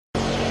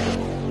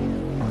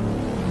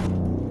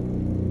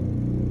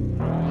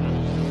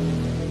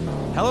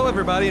Hello,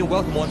 everybody, and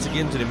welcome once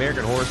again to the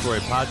American Horror Story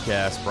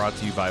podcast, brought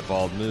to you by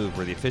Bald Move.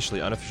 We're the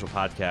officially unofficial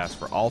podcast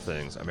for all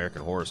things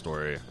American Horror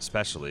Story,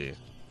 especially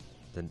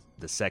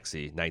the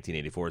sexy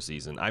 1984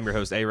 season. I'm your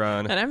host,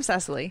 Aaron. And I'm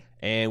Cecily.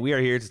 And we are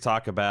here to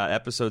talk about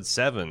episode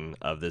 7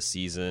 of this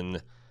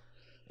season,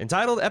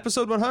 entitled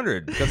Episode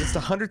 100, because it's the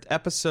 100th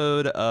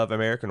episode of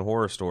American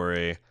Horror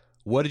Story.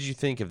 What did you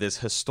think of this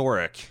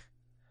historic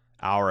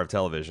hour of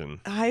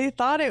television? I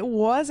thought it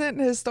wasn't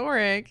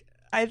historic.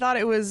 I thought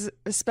it was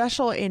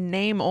special in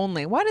name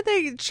only. Why did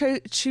they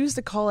choose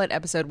to call it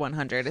episode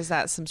 100? Is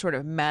that some sort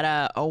of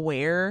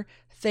meta-aware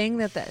thing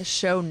that the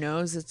show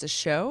knows it's a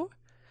show?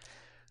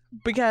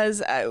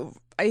 Because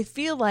I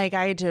feel like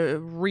I had to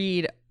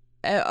read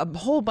a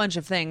whole bunch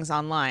of things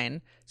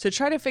online to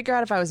try to figure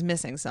out if I was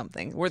missing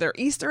something. Were there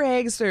Easter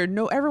eggs?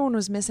 Everyone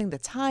was missing the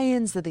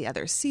tie-ins to the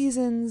other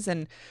seasons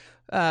and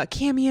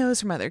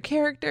cameos from other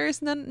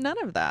characters. None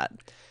of that.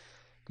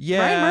 Yeah.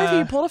 Ryan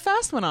Murphy pulled a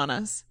fast one on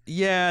us.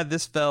 Yeah,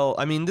 this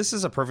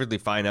is a perfectly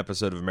fine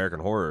episode of American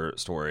Horror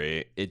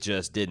Story. It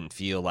just didn't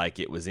feel like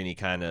it was any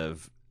kind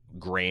of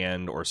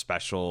grand or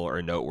special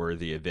or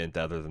noteworthy event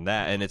other than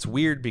that. And it's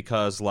weird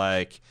because,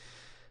 like,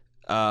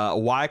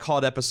 why call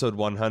it episode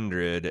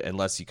 100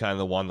 unless you kind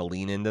of want to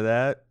lean into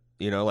that?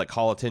 You know, like,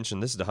 call attention.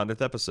 This is the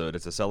 100th episode.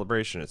 It's a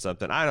celebration. It's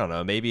something. I don't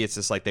know. Maybe it's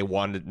just like they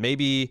wanted,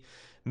 maybe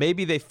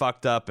they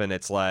fucked up and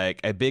it's like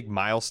a big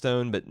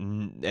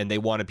milestone, and they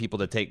wanted people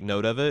to take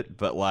note of it.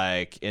 But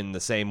like in the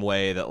same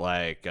way that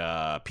like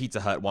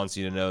Pizza Hut wants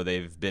you to know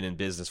they've been in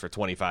business for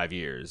 25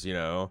 years, you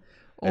know,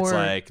 it's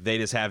like they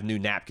just have new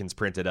napkins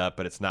printed up,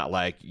 but it's not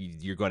like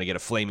you're going to get a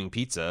flaming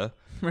pizza.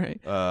 Right.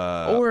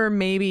 Or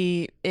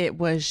maybe it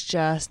was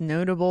just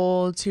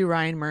notable to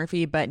Ryan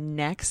Murphy, but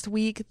next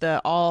week, is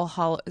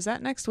that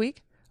next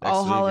week?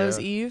 All Hallows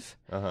Eve?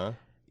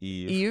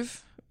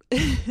 Eve.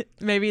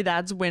 Maybe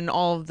that's when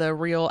all of the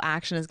real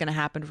action is going to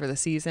happen for the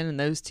season, and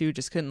those two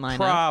just couldn't line up.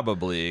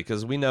 Probably,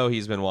 because we know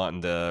he's been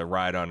wanting to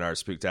ride on our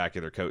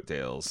spooktacular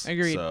coattails.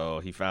 Agreed. So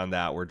he found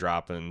out we're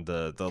dropping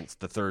the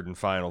third and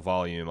final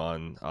volume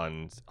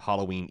on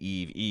Halloween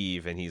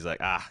Eve, and he's like,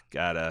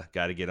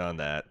 gotta get on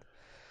that.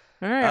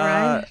 All right,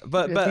 Ryan.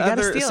 But if you gotta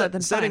other, steal it,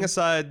 then setting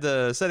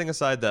fine.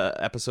 aside the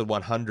episode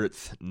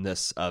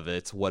 100thness of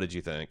it, what did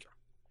you think?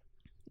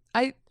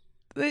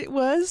 It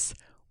was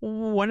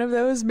one of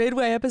those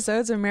midway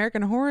episodes of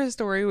American Horror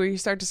Story where you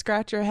start to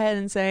scratch your head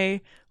and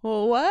say,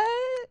 well, what?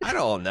 I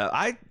don't know.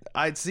 I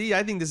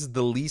think this is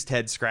the least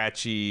head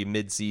scratchy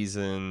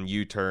mid-season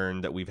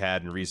U-turn that we've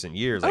had in recent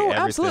years. Like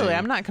absolutely.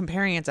 I'm not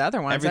comparing it to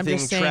other ones. Everything I'm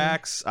just saying,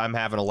 tracks. I'm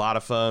having a lot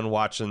of fun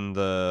watching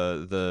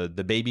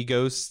the baby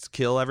ghosts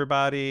kill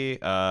everybody.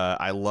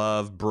 I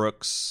love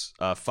Brooke's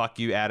fuck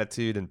you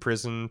attitude in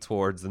prison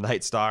towards the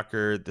Night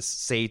Stalker, the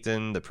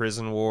Satan, the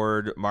prison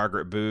ward,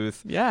 Margaret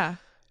Booth. Yeah.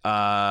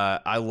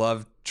 I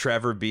love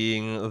Trevor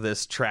being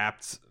this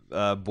trapped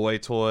boy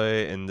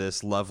toy in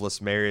this loveless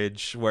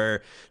marriage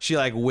where she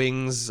like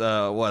wings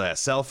a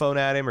cell phone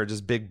at him or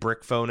just big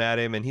brick phone at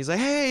him, and he's like,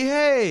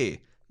 hey,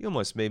 you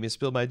almost made me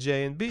spill my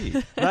J and B.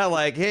 Not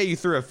like, hey, you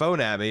threw a phone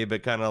at me,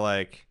 but kind of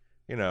like,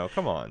 you know,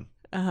 come on.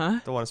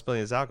 Don't want to spill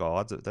any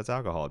alcohol. That's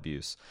alcohol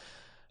abuse.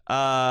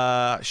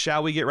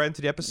 Shall we get right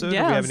into the episode?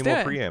 Yeah, or do we have let's any do more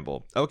it.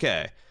 preamble?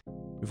 Okay.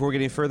 Before we get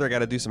any further, I got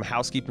to do some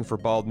housekeeping for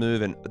Bald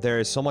Move, and there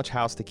is so much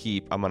house to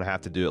keep. I'm going to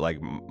have to do it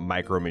like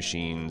Micro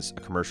Machines,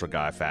 commercial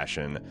guy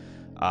fashion.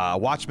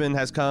 Watchmen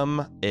has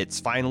come. It's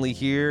finally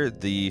here.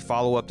 The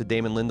follow-up to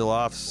Damon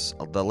Lindelof's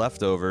The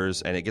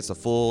Leftovers, and it gets a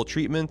full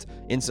treatment,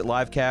 instant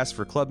live cast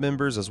for club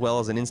members, as well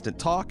as an instant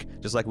talk,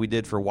 just like we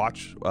did for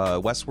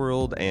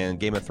Westworld and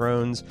Game of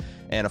Thrones,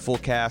 and a full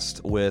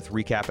cast with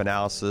recap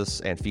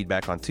analysis and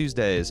feedback on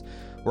Tuesdays.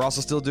 We're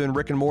also still doing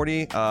Rick and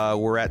Morty.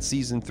 We're at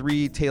Season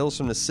 3, Tales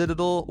from the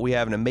Citadel. We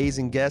have an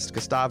amazing guest,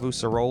 Gustavo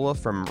Sorolla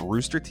from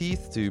Rooster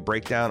Teeth, to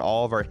break down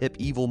all of our hip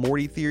evil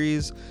Morty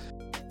theories.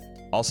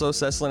 Also,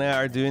 Cecily and I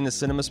are doing the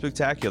Cinema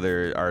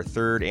Spooktacular, our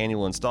third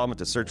annual installment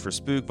to Search for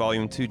Spook.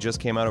 Volume 2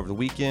 just came out over the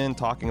weekend,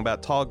 talking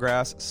about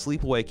Tallgrass,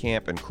 Sleepaway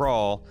Camp, and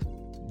Crawl.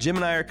 Jim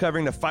and I are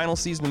covering the final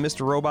season of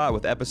Mr. Robot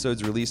with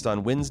episodes released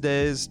on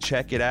Wednesdays.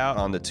 Check it out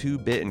on the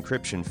 2-bit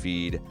encryption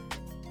feed.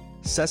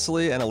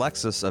 Cecily and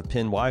Alexis of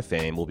Pin Y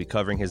fame will be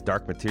covering his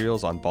Dark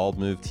Materials on Bald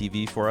Move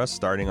TV for us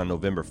starting on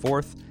November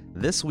 4th.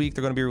 This week,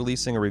 they're going to be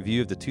releasing a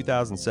review of the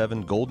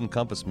 2007 Golden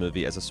Compass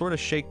movie as a sort of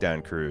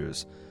shakedown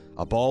cruise.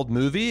 A Bald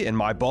movie in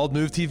my Bald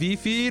Move TV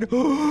feed?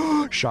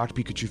 Shocked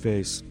Pikachu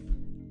face.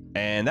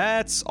 And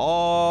that's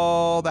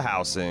all the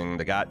housing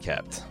that got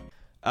kept.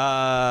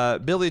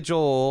 Billy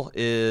Joel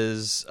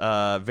is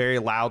very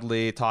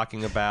loudly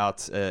talking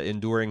about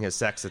enduring his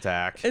sex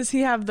attack. Does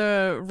he have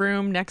the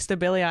room next to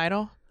Billy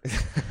Idol?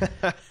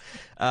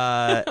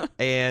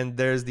 And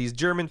there's these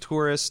German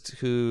tourists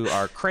who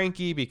are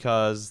cranky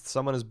because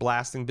someone is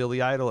blasting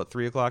Billy Idol at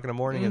 3 o'clock in the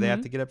morning and they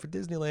have to get up for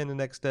Disneyland the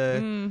next day.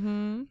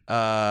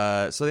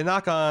 So they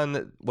knock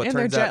on what and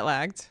turns they're out... jet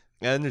lagged.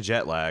 And they're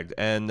jet lagged.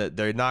 And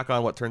they knock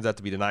on what turns out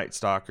to be the Night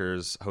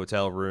Stalker's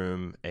hotel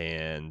room.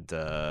 And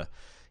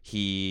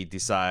he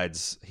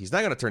decides he's not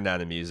going to turn down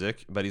the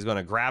music, but he's going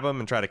to grab him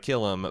and try to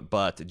kill him.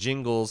 But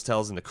Jingles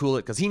tells him to cool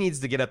it because he needs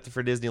to get up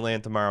for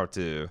Disneyland tomorrow,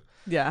 too.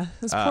 Yeah,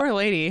 this poor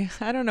lady.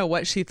 I don't know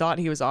what she thought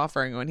he was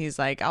offering when he's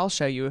like, I'll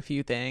show you a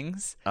few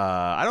things.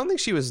 I don't think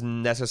she was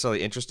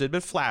necessarily interested,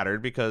 but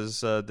flattered because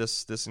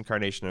this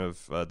incarnation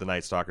of the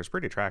Night Stalker is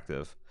pretty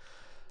attractive.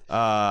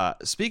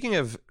 Speaking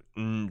of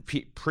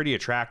pretty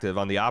attractive,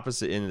 on the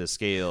opposite end of the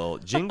scale,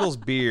 Jingles'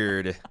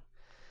 beard,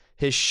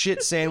 his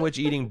shit sandwich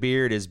eating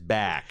beard is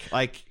back.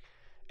 Like,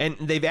 and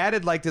they've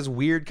added like this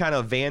weird kind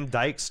of Van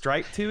Dyke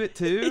stripe to it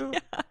too.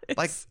 Yeah,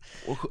 like,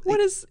 what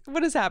is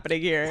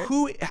happening here?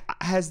 Who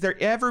has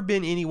there ever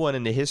been anyone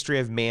in the history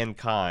of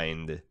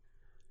mankind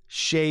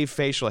shave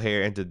facial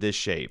hair into this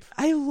shape?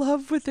 I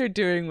love what they're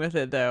doing with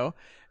it though.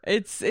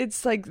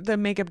 It's like the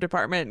makeup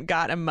department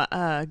got him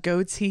a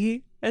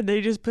goatee and they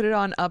just put it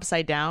on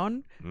upside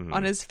down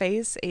on his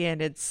face,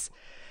 and it's,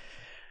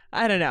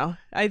 I don't know.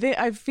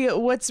 I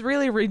feel what's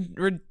really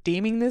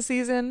redeeming this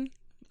season,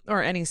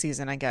 or any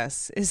season, I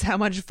guess, is how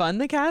much fun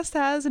the cast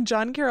has, and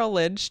John Carroll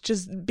Lynch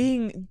just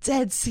being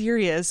dead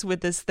serious with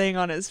this thing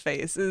on his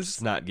face is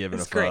just not giving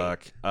a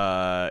great.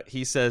 Fuck.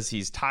 He says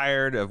he's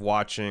tired of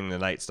watching the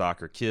Night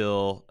Stalker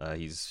kill.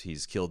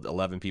 He's killed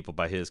 11 people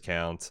by his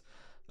count.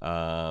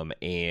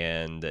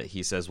 And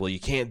he says, well, you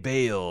can't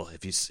bail.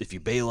 If you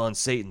bail on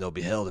Satan, they'll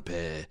be hell to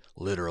pay.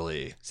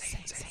 Literally.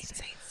 Satan.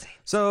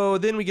 So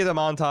then we get a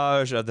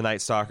montage of the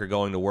Night Stalker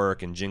going to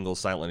work and Jingles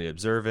silently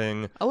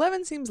observing.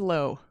 11 seems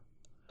low.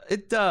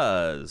 It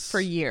does. For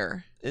a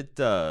year. It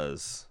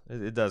does.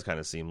 It does kind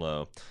of seem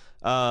low.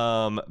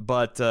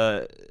 But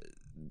I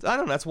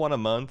don't know. That's one a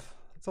month.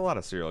 That's a lot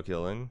of serial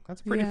killing. That's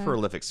a pretty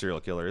prolific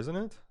serial killer, isn't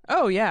it?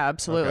 Oh, yeah,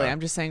 absolutely. Okay.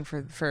 I'm just saying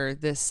for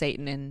this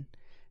Satan and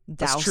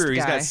doused That's true. guy.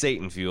 He's got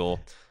Satan fuel.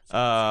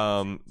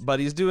 But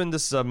he's doing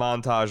this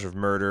montage of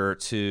murder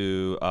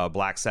to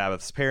Black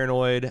Sabbath's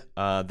Paranoid.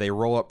 They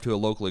roll up to a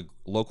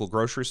local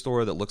grocery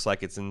store that looks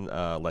like it's in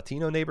a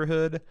Latino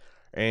neighborhood.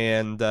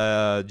 And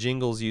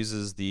Jingles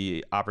uses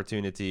the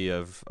opportunity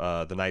of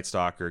the Night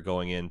Stalker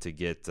going in to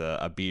get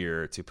a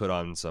beer to put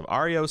on some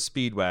REO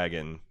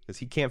Speedwagon because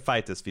he can't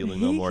fight this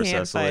feeling no more, He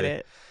can't Cecily. fight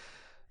it.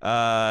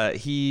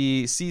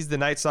 He sees the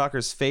Night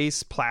Stalker's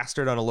face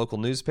plastered on a local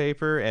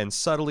newspaper and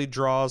subtly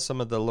draws some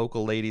of the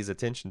local ladies'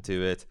 attention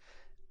to it.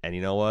 And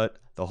you know what?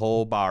 The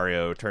whole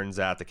barrio turns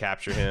out to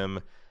capture him.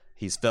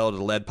 He's felled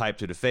a lead pipe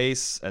to the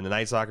face, and the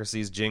Night Stalker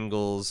sees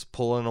Jingles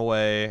pulling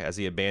away as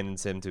he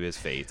abandons him to his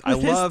fate. I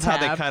love how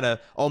they kind of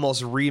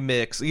almost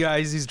remix. Yeah,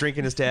 he's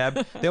drinking his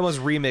tab. They almost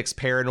remix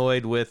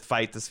Paranoid with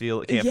Fight This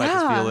Feeling. Can't Fight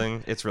This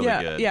Feeling. It's really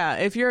good. Yeah,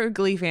 if you're a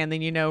Glee fan,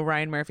 then you know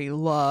Ryan Murphy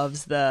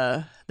loves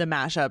the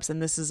mashups,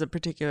 and this is a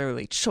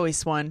particularly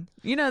choice one.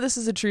 You know, this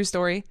is a true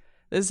story.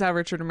 This is how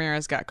Richard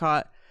Ramirez got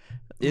caught.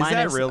 Is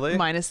that really?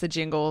 Minus the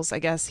Jingles. I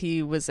guess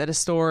he was at a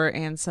store,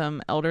 and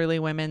some elderly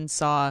women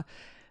saw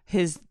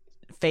his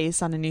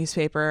face on a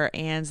newspaper,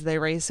 and they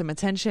raised some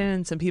attention,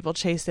 and some people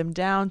chased him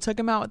down, took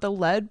him out with a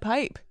lead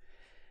pipe.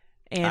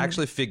 And I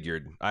actually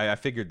figured. I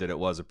figured that it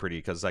was a pretty,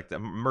 because like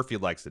Murphy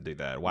likes to do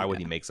that. Why would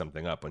he make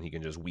something up when he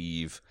can just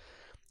weave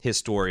his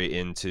story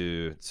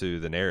into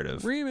the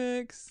narrative?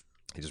 remix.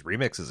 He just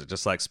remixes it,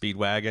 just like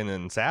Speedwagon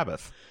and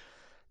Sabbath.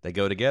 They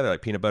go together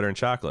like peanut butter and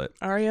chocolate.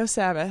 REO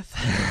Sabbath.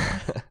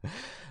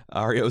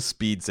 REO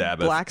Speed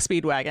Sabbath. Black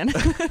Speedwagon.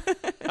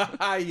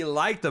 You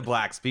like the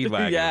Black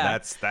Speedwagon. Yeah.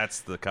 That's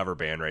the cover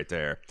band right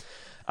there.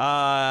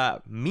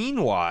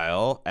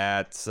 Meanwhile,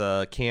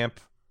 at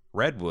Camp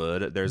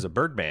Redwood, there's a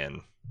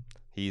Birdman.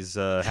 He's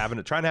trying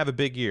to have a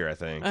big year, I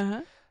think.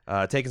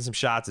 Taking some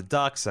shots at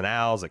ducks and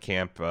owls at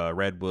Camp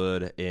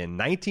Redwood in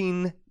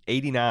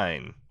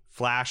 1989.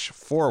 Flash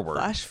forward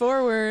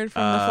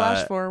from the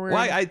flash forward.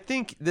 Well, I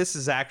think this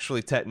is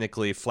actually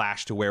technically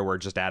flash to where we're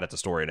just at the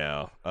story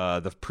now.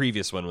 The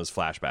previous one was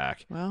flashback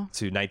to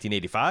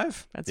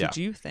 1985. That's what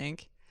you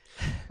think.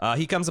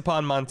 He comes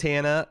upon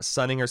Montana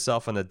sunning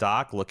herself on the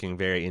dock, looking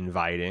very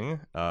inviting.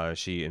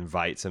 She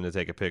invites him to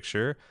take a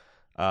picture,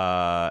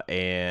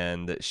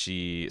 and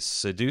she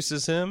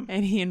seduces him.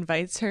 And he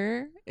invites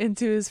her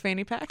into his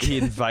fanny pack. He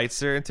invites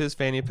her into his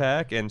fanny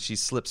pack, and she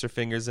slips her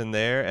fingers in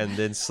there and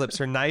then slips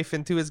her knife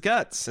into his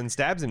guts and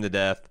stabs him to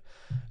death.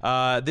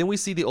 Then we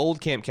see the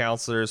old camp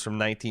counselors from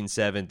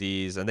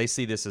 1970s, and they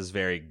see this as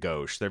very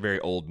gauche. They're very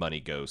old money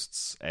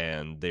ghosts,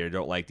 and they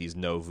don't like these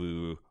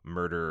Novu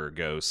murderer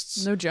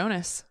ghosts. No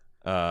Jonas.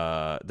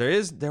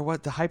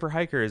 The hyper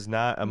hiker is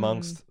not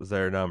amongst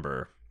their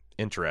number.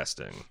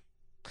 Interesting.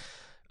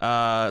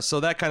 So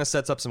that kind of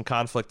sets up some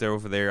conflict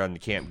over there on the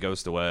Camp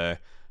Ghost Away.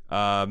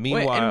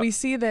 Meanwhile, and we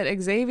see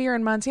that Xavier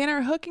and Montana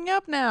are hooking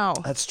up now.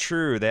 That's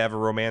true. They have a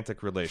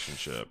romantic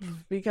relationship.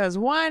 Because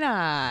why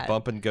not?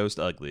 Bumping ghost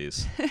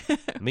uglies.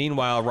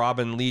 Meanwhile,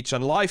 Robin Leach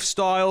on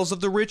Lifestyles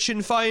of the Rich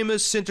and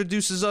Famous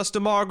introduces us to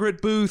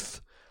Margaret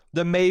Booth,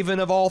 the maven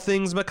of all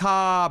things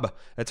macabre.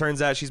 It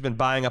turns out she's been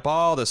buying up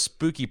all the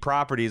spooky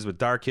properties with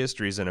dark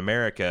histories in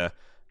America.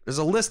 There's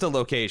a list of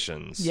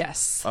locations.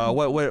 Yes. What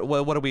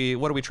are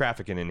we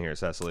trafficking in here,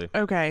 Cecily?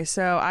 Okay,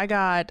 so I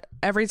got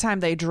every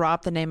time they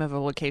drop the name of a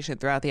location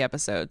throughout the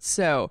episode.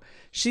 So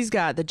she's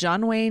got the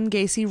John Wayne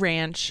Gacy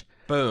Ranch,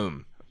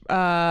 Boom.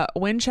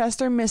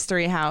 Winchester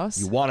Mystery House.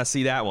 You want to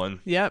see that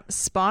one? Yep.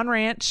 Spawn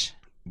Ranch,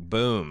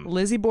 Boom.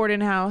 Lizzie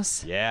Borden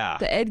House, Yeah.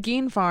 the Ed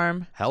Gein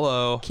Farm,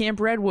 Hello. Camp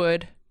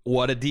Redwood,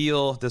 What a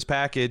deal, this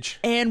package.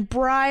 and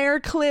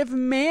Briarcliff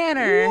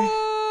Manor.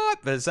 What?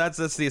 But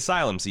that's the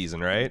asylum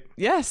season, right?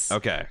 Yes.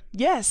 Okay.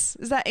 Yes.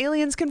 Is that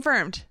aliens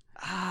confirmed?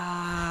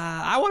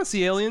 I want to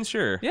see aliens,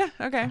 sure. Yeah.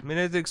 Okay. I mean,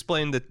 it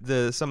explained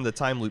the some of the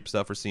time loop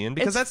stuff we're seeing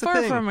because It's that's the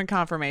far thing. from a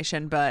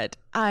confirmation, but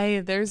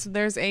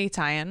there's a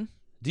tie-in.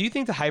 Do you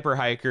think the hyper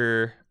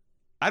hiker?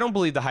 I don't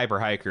believe the hyper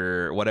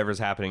hiker, whatever's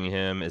happening to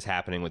him, is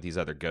happening with these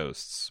other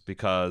ghosts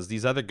because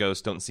these other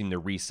ghosts don't seem to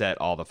reset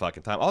all the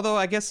fucking time. Although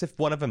I guess if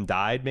one of them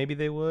died, maybe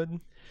they would.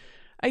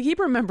 I keep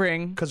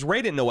remembering. Because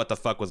Ray didn't know what the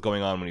fuck was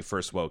going on when he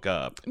first woke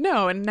up.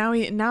 No, and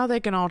now they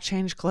can all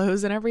change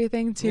clothes and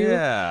everything too.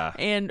 Yeah.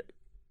 And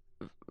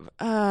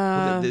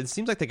It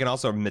seems like they can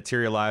also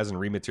materialize and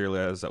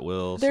rematerialize at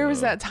will. there was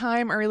so- that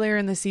time earlier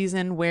in the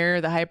season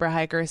where the hyper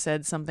hiker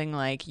said something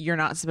like, "You're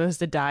not supposed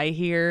to die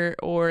here,"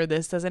 or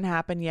 "This doesn't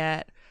happen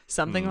yet,"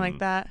 something like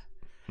that.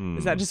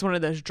 Is that just one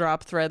of those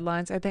drop thread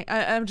lines? I think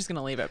I'm just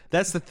gonna leave it.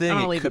 That's the thing. I'm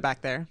gonna It leave could- it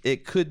back there.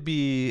 It could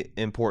be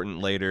important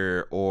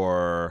later,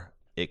 or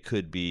it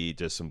could be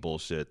just some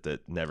bullshit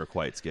that never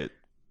quite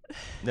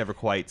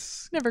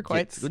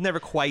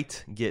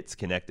gets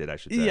connected, I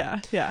should say.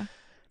 Yeah.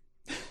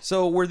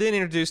 So we're then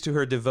introduced to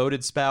her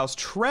devoted spouse,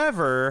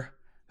 Trevor,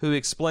 who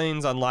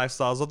explains on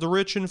Lifestyles of the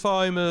Rich and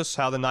Famous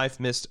how the knife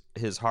missed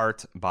his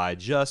heart by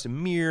just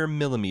mere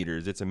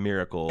millimeters. It's a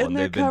miracle. And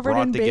they're they've been covered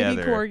brought in together.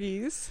 baby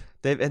corgis.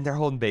 They're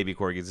holding baby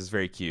corgis. It's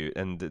very cute,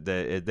 and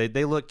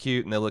they look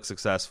cute and they look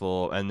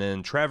successful. And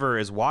then Trevor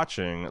is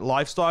watching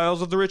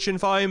Lifestyles of the Rich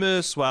and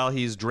Famous while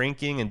he's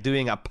drinking and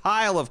doing a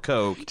pile of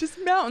coke, Just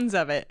mountains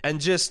of it.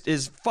 and just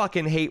is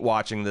fucking hate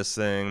watching this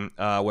thing.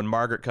 When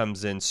Margaret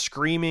comes in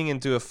screaming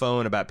into a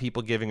phone about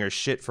people giving her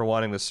shit for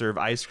wanting to serve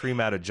ice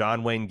cream out of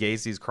John Wayne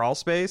Gacy's crawl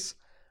space.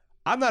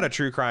 I'm not a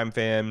true crime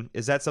fan.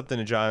 Is that something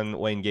that John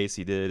Wayne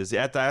Gacy did?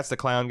 That's the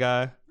clown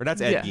guy, or that's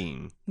Ed Yeah.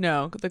 Gein?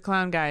 No, the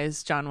clown guy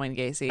is John Wayne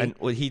Gacy. And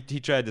he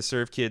tried to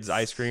serve kids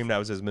ice cream. That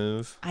was his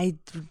move. I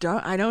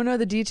don't know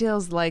the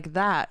details like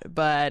that,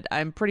 but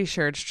I'm pretty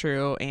sure it's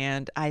true.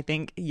 And I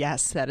think,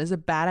 yes, that is a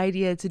bad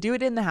idea to do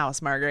it in the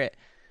house, Margaret.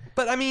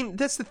 But I mean,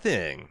 that's the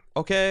thing,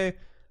 okay?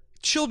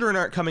 Children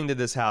aren't coming to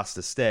this house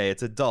to stay.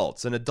 It's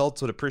adults, and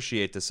adults would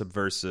appreciate the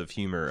subversive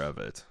humor of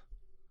it.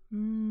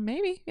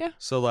 Maybe, yeah.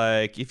 So,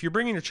 like, if you're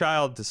bringing your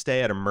child to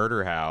stay at a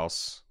murder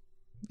house,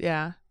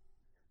 Yeah,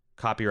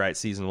 copyright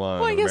season 1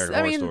 Well, I of guess- American I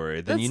Horror mean, Story,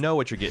 then that's- you know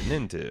what you're getting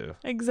into.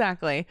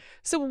 exactly.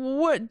 So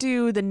what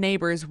do the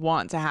neighbors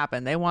want to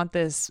happen? They want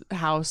this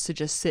house to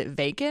just sit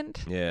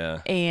vacant?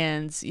 Yeah.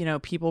 And,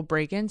 people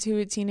break into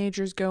it,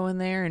 teenagers go in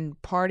there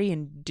and party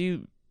and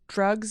do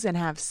drugs and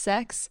have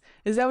sex.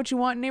 Is that what you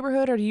want in a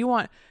neighborhood? Or do you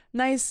want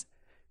nice,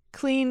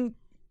 clean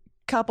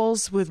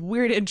couples with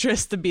weird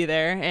interests to be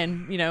there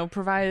and,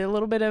 provide a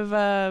little bit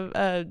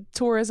of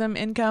tourism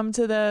income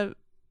to the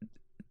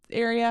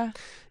area?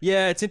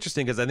 Yeah, it's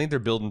interesting because I think they're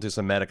building to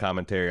some meta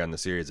commentary on the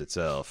series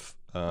itself.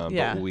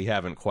 Yeah. But we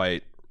haven't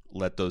quite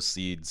let those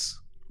seeds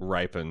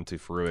ripen to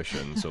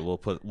fruition. So we'll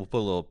put a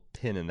little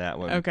pin in that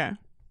one. Okay.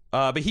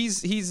 But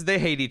they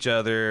hate each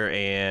other,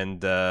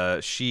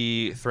 and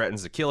she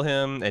threatens to kill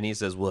him, and he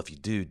says, "Well, if you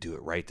do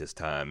it right this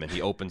time." And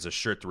he opens a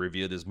shirt to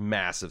reveal this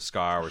massive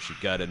scar where she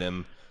gutted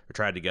him or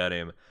tried to gut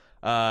him.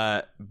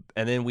 And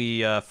then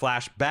we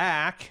flash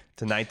back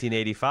to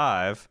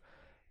 1985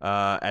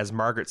 as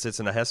Margaret sits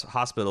in a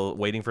hospital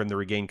waiting for him to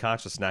regain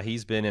consciousness. Now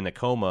he's been in a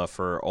coma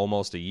for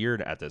almost a year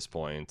at this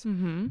point.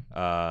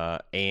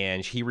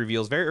 And he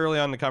reveals very early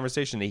on in the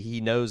conversation that he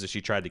knows that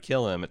she tried to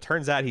kill him. It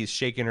turns out he's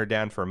shaking her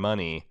down for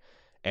money.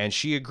 And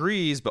she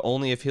agrees, but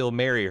only if he'll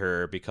marry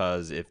her,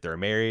 because if they're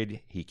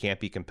married, he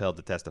can't be compelled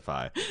to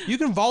testify. You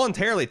can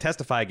voluntarily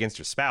testify against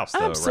your spouse,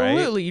 though,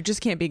 Absolutely. right? You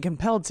just can't be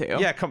compelled to.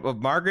 Yeah,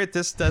 Margaret,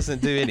 this doesn't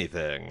do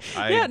anything.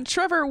 Yeah,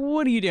 Trevor,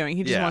 what are you doing?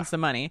 He just Yeah. wants the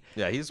money.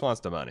 Yeah, he just wants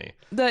the money.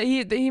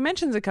 He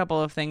mentions a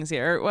couple of things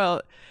here.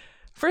 Well,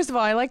 first of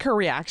all, I like her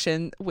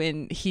reaction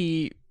when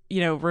he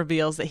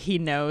reveals that he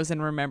knows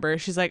and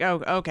remembers. She's like,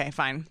 "Oh, okay,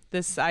 fine.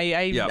 This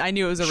I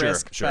knew it was a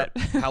risk." Sure.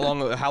 But How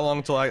long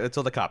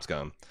until the cops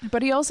come?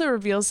 but he also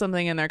reveals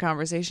something in their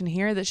conversation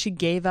here that she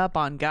gave up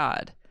on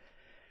God,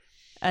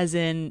 as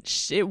in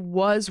it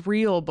was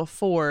real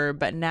before,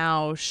 but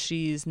now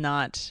she's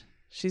not.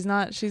 She's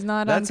not That's on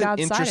an God's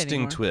side interesting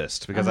anymore.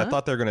 twist because I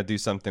thought they were going to do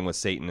something with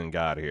Satan and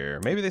God here.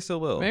 Maybe they still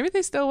will. Maybe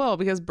they still will,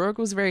 because Brooke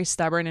was very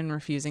stubborn in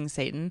refusing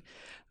Satan.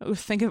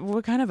 Think of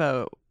what kind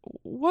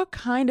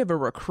of a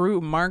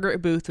recruit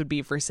Margaret Booth would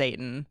be for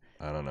Satan.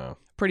 I don't know.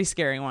 Pretty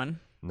scary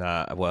one.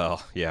 Nah.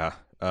 Well, yeah.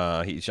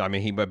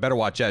 He better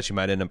watch out. She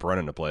might end up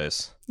running the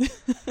place.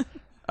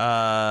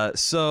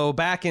 So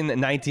back in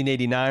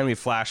 1989, we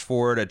flash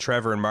forward to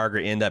Trevor and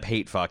Margaret end up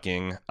hate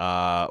fucking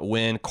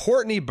when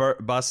Courtney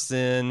busts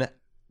in,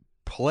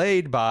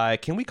 played by,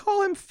 can we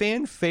call him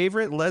fan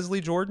favorite Leslie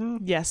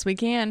Jordan? Yes, we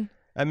can.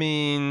 I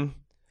mean,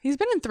 he's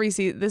been in 3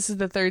 seasons. This is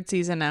the 3rd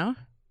season now.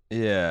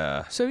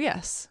 Yeah. So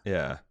yes.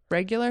 Yeah.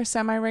 Regular,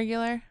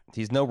 semi-regular?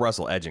 He's no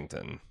Russell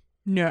Edgington.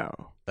 No.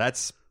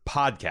 That's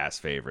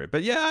podcast favorite.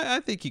 But yeah, I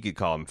think you can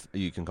call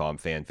him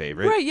fan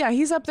favorite. Right, yeah,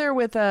 he's up there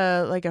with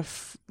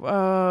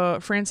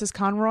Francis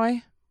Conroy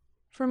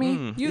for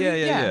me.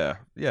 Yeah,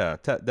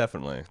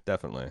 definitely.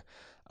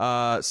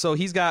 So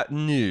he's got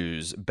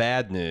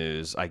bad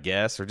news, I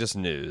guess, or just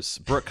news.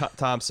 Brooke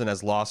Thompson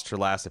has lost her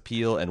last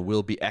appeal and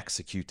will be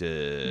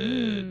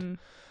executed.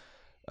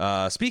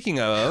 Speaking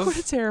of, what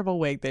a terrible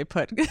wig they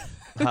put.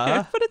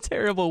 Huh? What a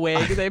terrible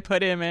wig they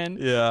put him in.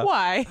 Yeah.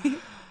 Why?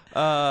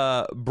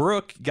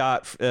 Brooke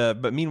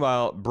but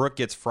meanwhile, Brooke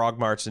gets frog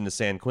marched into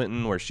San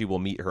Quentin, where she will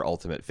meet her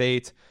ultimate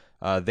fate.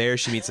 There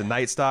she meets the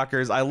Night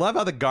Stalkers. I love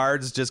how the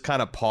guards just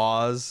kind of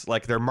pause,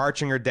 like they're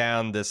marching her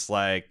down this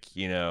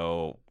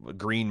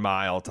Green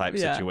Mile type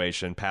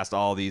situation, past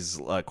all these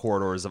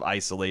corridors of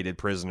isolated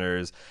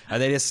prisoners,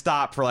 and they just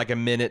stop for like a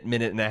minute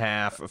and a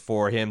half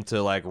for him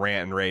to like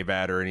rant and rave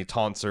at her, and he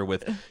taunts her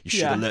with, "You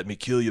should have let me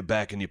kill you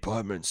back in the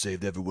apartment and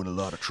saved everyone a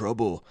lot of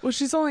trouble." Well,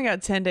 she's only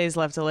got 10 days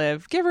left to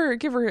live. Give her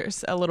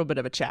a little bit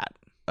of a chat.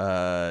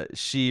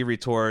 She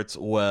retorts,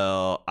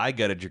 "Well, I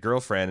gutted your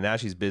girlfriend, and now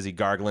she's busy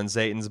gargling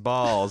Satan's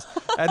balls."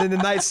 And then the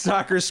Night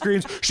Stalker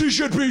screams, "She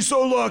should be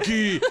so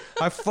lucky!"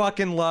 I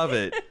fucking love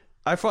it.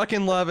 I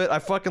fucking love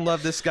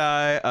this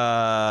guy.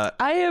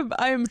 I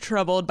am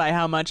troubled by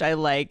how much I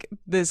like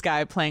this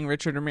guy playing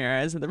Richard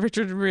Ramirez, the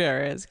Richard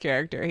Ramirez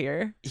character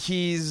here.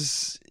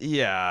 He's really,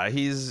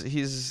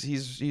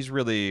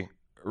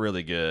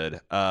 really good.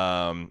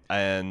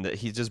 And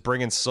he's just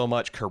bringing so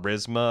much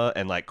charisma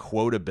and like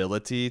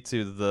quotability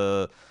to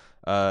the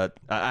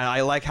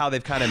I like how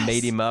they've kind of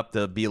made him up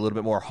to be a little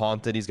bit more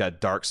haunted. He's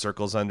got dark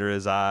circles under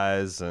his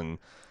eyes, and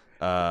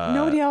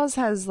nobody else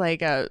has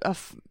like a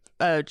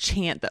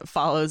chant that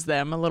follows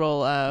them. A little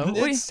what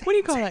do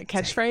you call that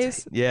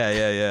catchphrase?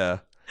 Yeah.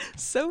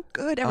 So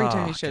good every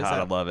time he shows God,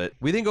 up. I love it.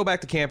 We then go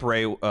back to Camp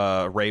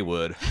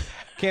Raywood.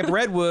 Camp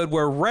Redwood,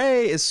 where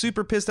Ray is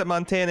super pissed at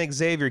Montana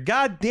Xavier.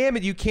 God damn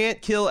it, you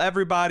can't kill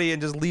everybody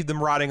and just leave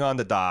them rotting on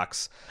the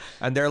docks.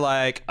 And they're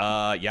like,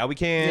 yeah, we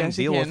can. Yes,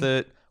 deal you with can.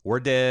 it.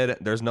 We're dead.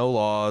 There's no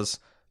laws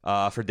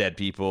for dead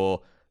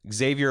people.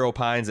 Xavier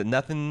opines that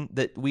nothing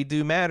that we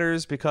do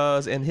matters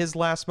because in his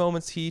last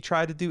moments, he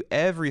tried to do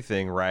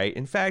everything right.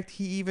 In fact,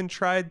 he even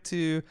tried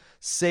to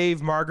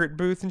save Margaret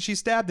Booth, and she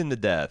stabbed him to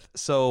death.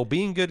 So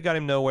being good got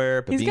him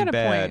nowhere, but He's being got a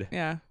bad point.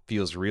 Yeah.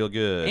 feels real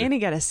good. And he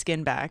got his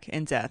skin back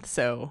in death,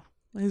 so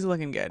he's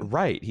looking good.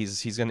 Right.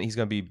 He's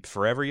gonna be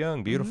forever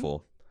young,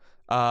 beautiful.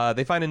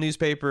 They find a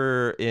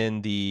newspaper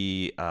in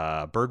the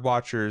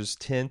Birdwatcher's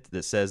tent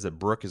that says that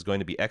Brooke is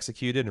going to be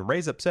executed, and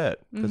Ray's upset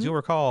because you'll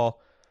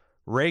recall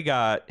Ray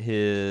got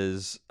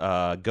his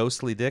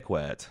ghostly dick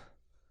wet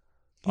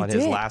on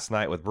his last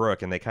night with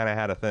Brooke, and they kind of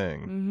had a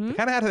thing. They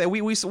kind of had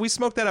we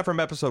smoked that up from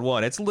episode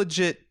 1. It's a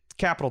legit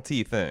capital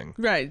T thing.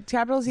 Right,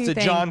 capital T It's a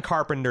thing. John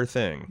Carpenter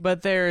thing.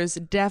 But there's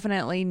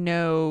definitely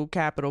no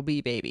capital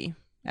B baby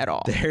at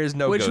all. There's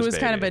no which ghost was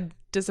kind of baby. a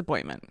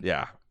disappointment.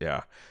 Yeah.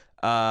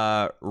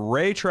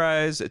 Ray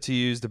tries to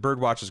use the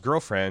Birdwatcher's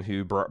girlfriend,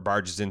 who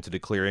barges into the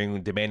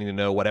clearing, demanding to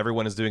know what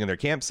everyone is doing in their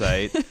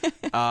campsite.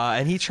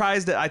 And he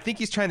tries to, I think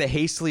he's trying to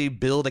hastily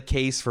build a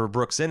case for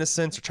Brooke's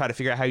innocence, or try to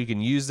figure out how you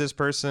can use this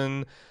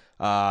person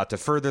to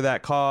further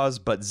that cause.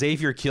 But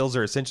Xavier kills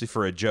her essentially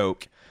for a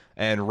joke.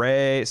 And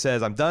Ray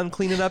says, "I'm done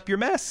cleaning up your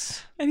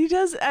mess." And he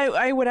does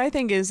what I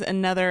think is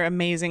another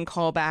amazing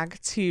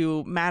callback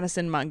to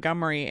Madison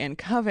Montgomery in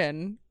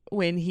Coven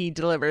when he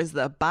delivers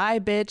the "bye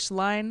bitch"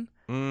 line.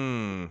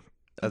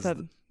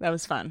 That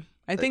was fun.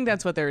 I think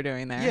that's what they were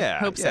doing there. Yeah.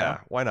 Hope so.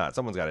 Why not?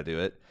 Someone's got to do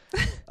it.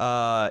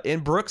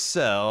 In Brooke's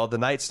cell, the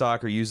Night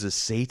Stalker uses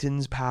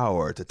Satan's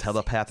power to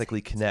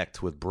telepathically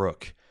connect with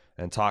Brooke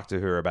and talk to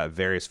her about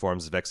various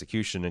forms of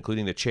execution,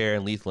 including the chair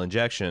and lethal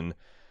injection.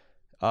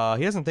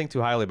 He doesn't think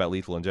too highly about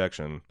lethal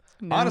injection.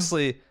 No.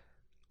 Honestly,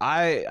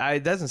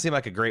 it doesn't seem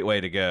like a great way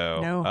to go.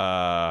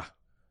 No.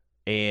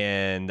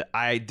 And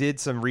I did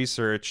some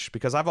research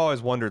because I've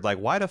always wondered, like,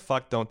 why the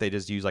fuck don't they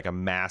just use like a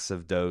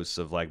massive dose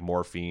of like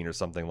morphine or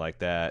something like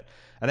that?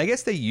 And I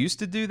guess they used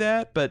to do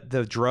that, but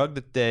the drug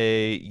that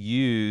they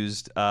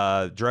used,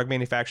 drug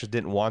manufacturers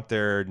didn't want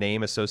their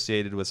name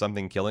associated with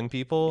something killing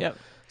people. Yep.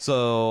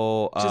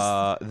 So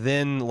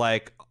then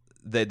like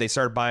they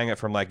started buying it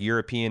from like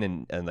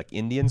European and like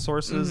Indian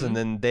sources, and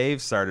then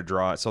they've started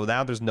drawing. So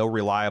now there's no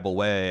reliable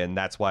way, and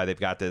that's why they've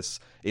got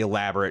this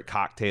elaborate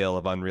cocktail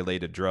of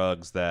unrelated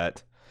drugs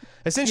that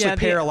essentially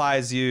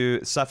paralyze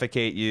you,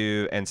 suffocate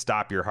you, and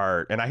stop your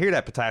heart. And I hear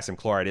that potassium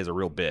chloride is a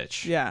real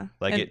bitch. Yeah.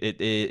 Like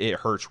it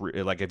hurts.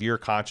 Like if you're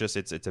conscious,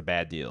 it's a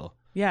bad deal.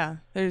 Yeah.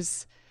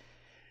 There's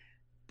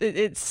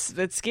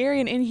it's scary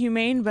and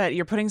inhumane, but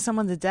you're putting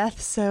someone to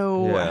death.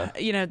 So,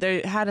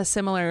 they had a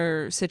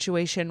similar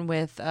situation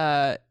with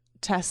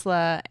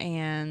Tesla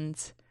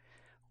and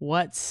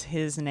what's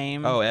his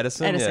name? Oh,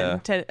 Edison.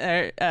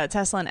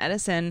 Tesla and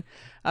Edison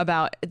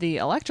about the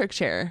electric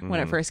chair when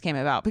it first came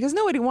about, because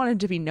nobody wanted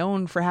to be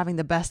known for having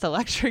the best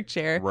electric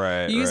chair.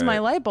 Right. Use my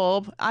light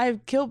bulb. I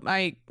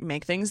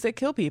make things that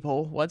kill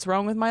people. What's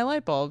wrong with my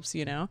light bulbs?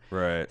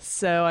 Right.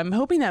 So I'm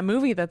hoping that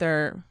movie that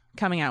they're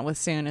coming out with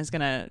soon is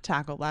going to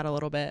tackle that a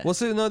little bit. Well,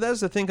 so no, that was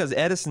the thing, because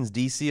Edison's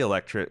DC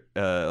electric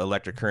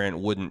current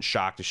wouldn't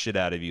shock the shit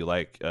out of you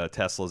like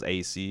Tesla's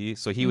AC.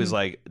 So he was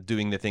like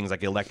doing the things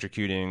like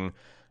electrocuting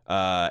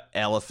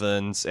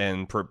elephants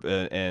and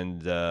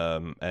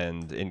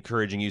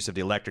encouraging use of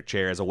the electric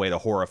chair as a way to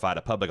horrify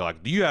the public.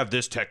 Like, do you have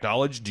this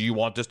technology? Do you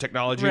want this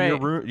technology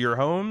in your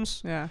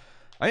homes? Yeah,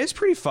 I mean, it's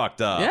pretty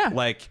fucked up. Yeah,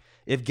 like,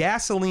 if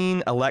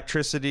gasoline,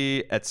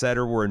 electricity,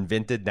 etc. were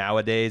invented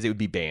nowadays, it would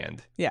be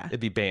banned. Yeah. It'd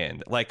be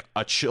banned. Like,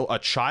 a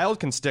child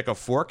can stick a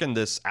fork in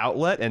this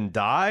outlet and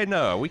die?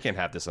 No, we can't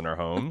have this in our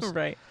homes.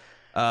 Right.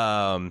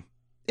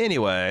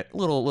 Anyway,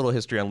 little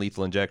history on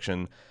lethal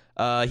injection.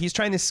 He's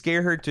trying to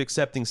scare her to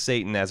accepting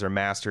Satan as her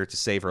master to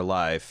save her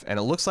life. And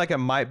it looks like it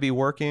might be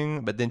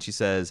working, but then she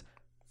says,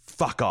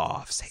 fuck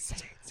off,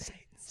 Satan.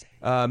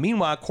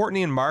 Meanwhile,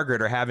 Courtney and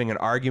Margaret are having an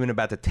argument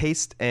about the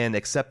taste and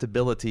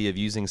acceptability of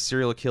using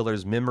serial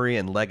killers' memory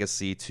and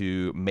legacy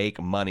to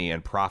make money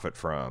and profit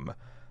from.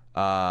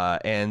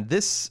 And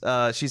this,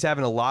 she's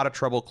having a lot of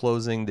trouble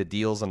closing the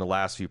deals on the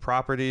last few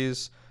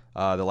properties.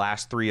 The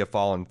last 3 have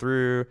fallen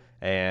through,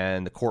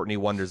 and Courtney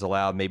wonders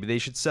aloud, maybe they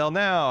should sell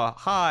now.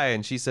 Hi.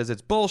 And she says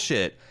it's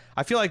bullshit.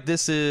 I feel like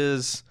this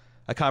is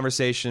a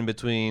conversation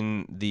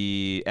between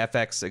the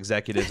FX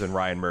executives and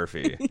Ryan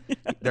Murphy.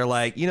 They're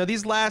like,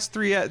 these last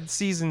 3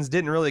 seasons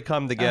didn't really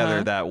come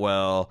together that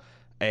well.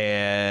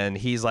 And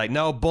he's like,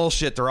 no,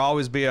 bullshit. There'll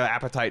always be an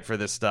appetite for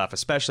this stuff,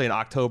 especially in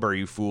October,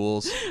 you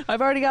fools.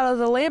 I've already got all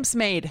the lamps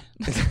made.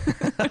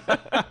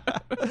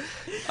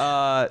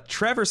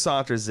 Trevor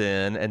saunters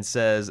in and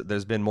says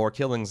there's been more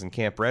killings in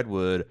Camp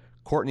Redwood.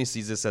 Courtney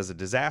sees this as a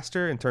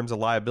disaster in terms of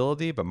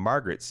liability, but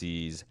Margaret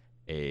sees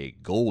a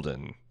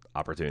golden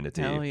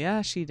opportunity. Oh,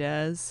 yeah, she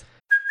does.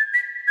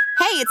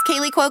 Hey, it's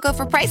Kaylee Cuoco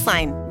for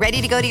Priceline.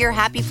 Ready to go to your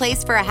happy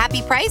place for a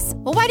happy price?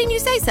 Well, why didn't you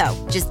say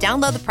so? Just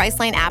download the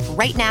Priceline app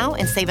right now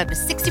and save up to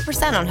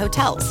 60% on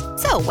hotels.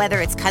 So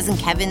whether it's Cousin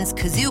Kevin's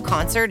Kazoo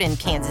Concert in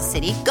Kansas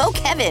City, go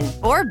Kevin,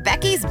 or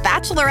Becky's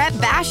Bachelorette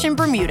Bash in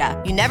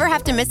Bermuda, you never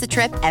have to miss a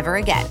trip ever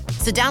again.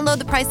 So download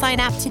the Priceline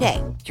app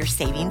today. Your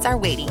savings are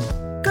waiting.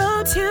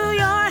 Go to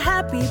your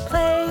happy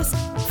place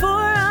for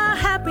a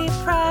happy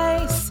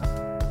price.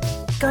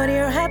 Go to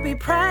your happy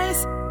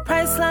price,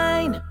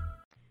 Priceline.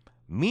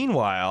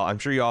 Meanwhile, I'm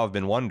sure you all have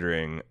been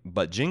wondering,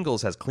 but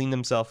Jingles has cleaned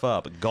himself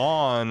up.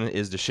 Gone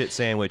is the shit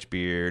sandwich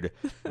beard.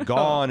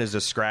 Gone is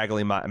the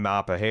scraggly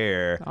mop of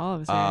hair. All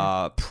of his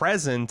hair.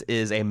 Present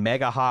is a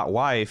mega hot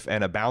wife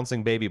and a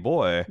bouncing baby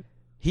boy.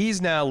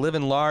 He's now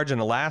living large in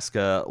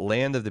Alaska,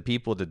 land of the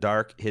people of the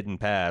dark hidden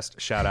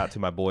past. Shout out to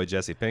my boy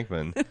Jesse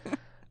Pinkman.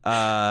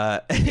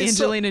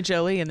 Angelina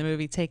Jolie in the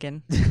movie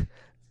Taken.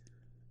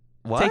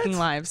 What? Taking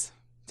Lives.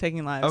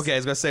 Okay, I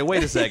was gonna say,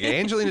 wait a second.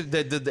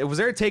 Angelina, was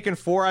there a Taken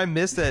 4 I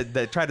missed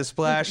that tried to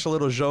splash a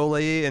little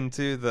Jolie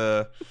into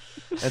the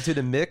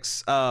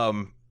mix?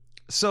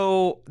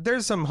 So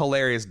there's some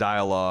hilarious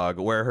dialogue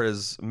where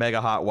his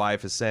mega hot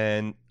wife is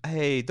saying,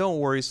 "Hey, don't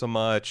worry so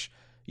much.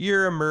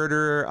 You're a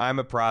murderer. I'm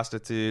a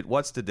prostitute.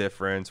 What's the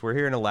difference? We're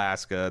here in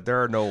Alaska.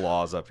 There are no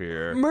laws up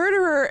here."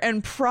 Murderer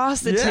and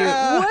prostitute.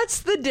 Yeah. What's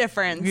the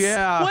difference?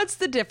 Yeah. What's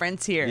the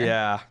difference here?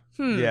 Yeah.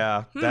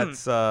 Yeah.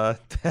 That's that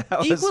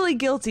was, equally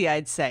guilty,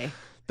 I'd say.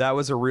 That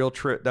was a real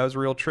trip. That was a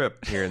real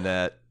trip hearing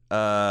that.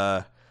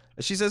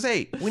 She says,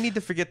 "Hey, we need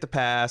to forget the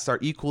past, our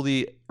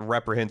equally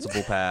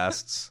reprehensible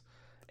pasts,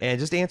 and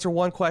just answer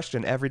one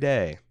question every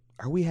day.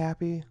 Are we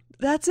happy?"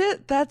 That's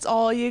it. That's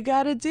all you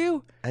got to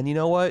do. And you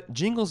know what?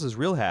 Jingles is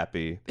real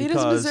happy. He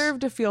doesn't deserve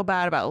to feel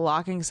bad about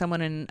locking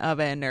someone in an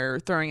oven or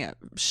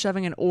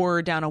shoving an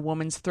oar down a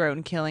woman's throat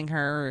and killing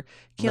her, or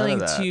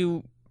killing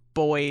 2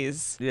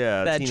 boys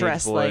that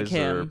dress like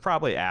him.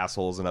 Probably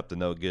assholes and up to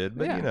no good,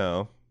 but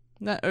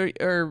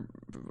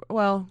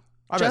well,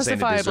 I'm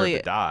justifiably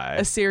not die.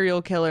 a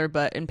serial killer,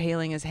 but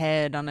impaling his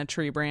head on a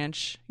tree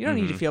branch. You don't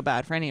need to feel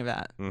bad for any of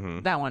that.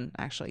 That one,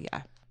 actually,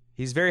 yeah.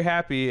 He's very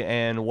happy,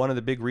 and one of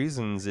the big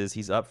reasons is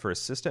he's up for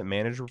assistant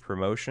manager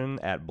promotion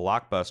at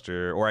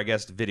Blockbuster, or I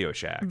guess Video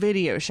Shack.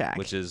 Video Shack.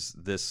 Which is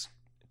this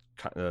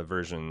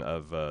version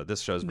of this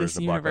show's this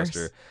version universe. of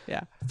Blockbuster.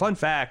 Yeah. Fun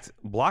fact,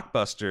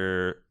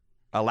 Blockbuster,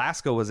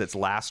 Alaska was its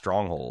last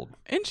stronghold.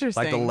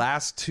 Interesting. Like the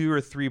last 2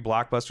 or 3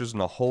 Blockbusters in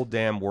the whole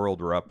damn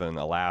world were up in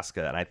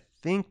Alaska, and I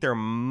think there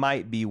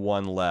might be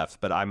one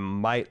left, but I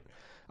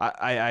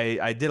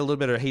did a little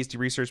bit of hasty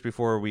research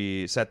before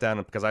we sat down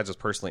because I was just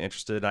personally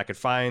interested. And I could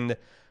find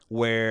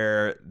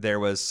where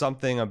there was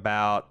something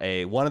about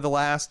one of the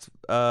last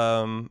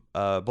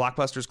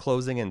Blockbusters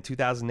closing in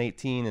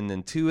 2018, and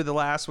then two of the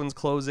last ones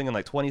closing in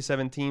like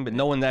 2017, but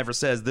no one ever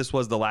says this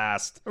was the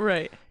last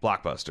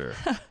Blockbuster.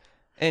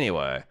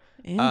 Anyway.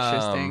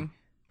 Interesting.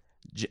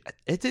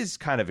 It is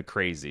kind of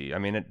crazy. I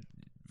mean,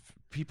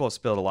 people have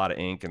spilled a lot of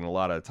ink and a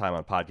lot of time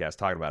on podcasts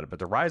talking about it, but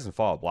the rise and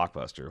fall of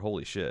Blockbuster,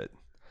 holy shit.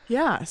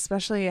 Yeah,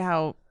 especially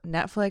how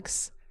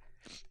Netflix,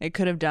 it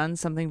could have done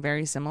something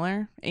very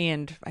similar.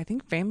 And I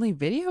think Family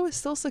Video is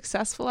still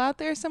successful out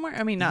there somewhere.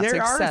 I mean, not there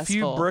successful. Are a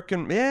few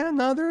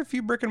there are a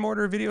few brick and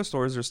mortar video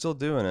stores that are still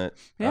doing it.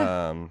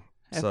 Yeah.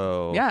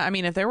 I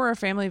mean, if there were a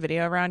Family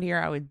Video around here,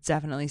 I would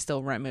definitely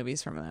still rent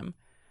movies from them.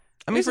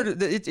 I mean,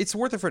 it's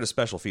worth it for the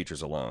special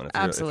features alone.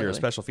 If you're a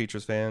special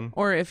features fan,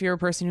 or if you're a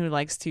person who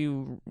likes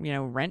to,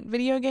 rent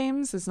video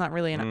games, it's not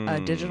really a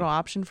digital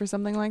option for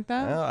something like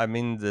that. Well, I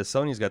mean, the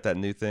Sony's got that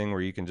new thing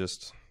where you can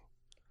just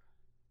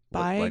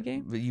buy a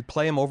game. You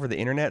play them over the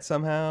internet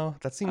somehow.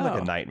 That seems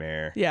like a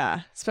nightmare.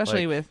 Yeah,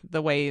 especially with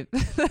the way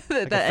that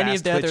like any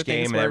of the other things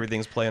game work. And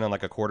everything's playing on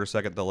like a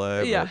quarter-second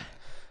delay. Yeah.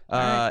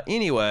 But,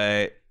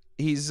 anyway,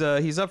 he's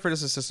up for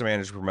this assistant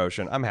manager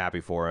promotion. I'm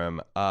happy for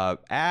him.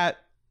 At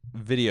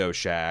Video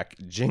Shack,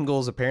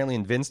 Jingles apparently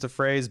invents the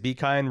phrase "Be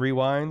kind,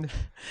 rewind."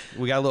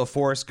 We got a little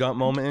Forrest Gump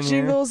moment in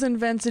Jingles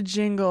invents a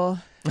jingle,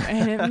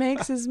 and it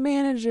makes his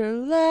manager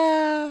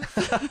laugh.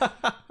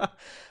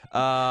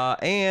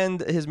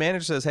 And his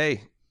manager says,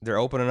 "Hey, they're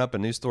opening up a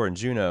new store in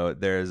Juneau.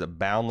 There's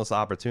boundless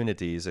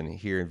opportunities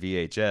here in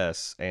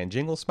VHS." And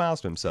Jingles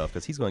smiles to himself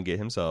because he's going to get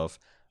himself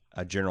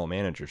a general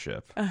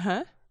managership.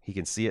 He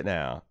can see it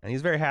now, and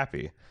he's very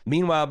happy.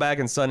 Meanwhile, back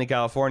in sunny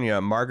California,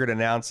 Margaret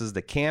announces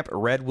the Camp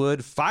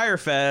Redwood Fire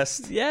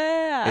Fest.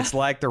 Yeah. It's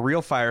like the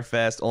real Fire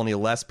Fest, only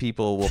less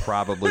people will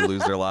probably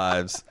lose their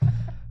lives.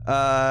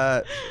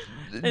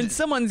 And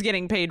someone's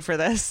getting paid for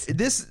this.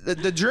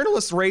 The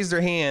journalists raised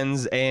their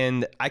hands,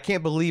 and I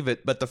can't believe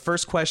it, but the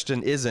first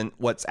question isn't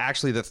what's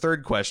actually the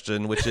third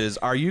question, which is,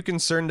 are you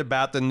concerned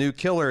about the new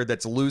killer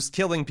that's loose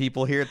killing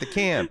people here at the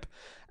camp?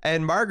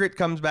 And Margaret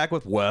comes back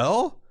with,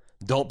 well,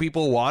 don't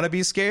people want to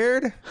be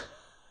scared?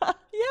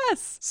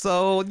 Yes.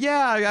 So,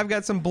 yeah, I've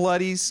got some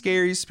bloody,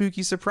 scary,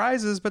 spooky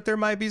surprises, but there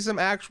might be some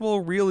actual,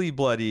 really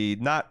bloody,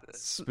 not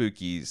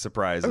spooky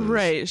surprises.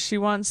 Right. She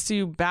wants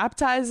to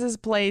baptize this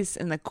place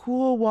in the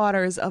cool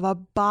waters of a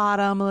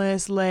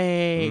bottomless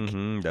lake.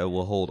 That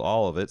will hold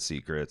all of its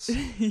secrets.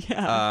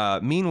 Yeah.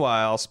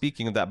 Meanwhile,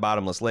 speaking of that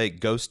bottomless lake,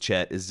 Ghost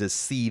Chet is just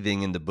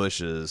seething in the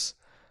bushes,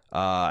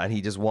 and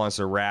he just wants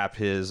to wrap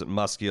his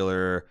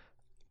muscular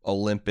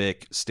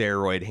Olympic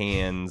steroid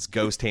hands,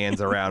 ghost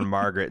hands around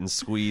Margaret and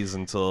squeeze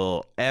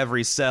until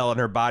every cell in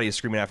her body is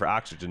screaming out for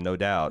oxygen, no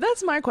doubt.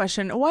 That's my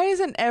question. Why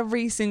isn't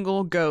every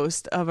single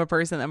ghost of a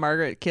person that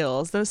Margaret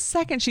kills, the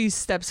second she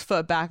steps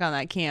foot back on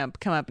that camp,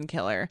 come up and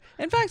kill her?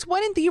 In fact, why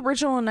didn't the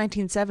original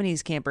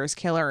 1970s campers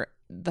kill her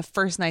the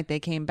first night they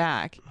came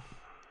back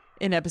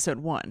in episode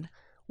 1?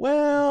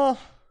 Well,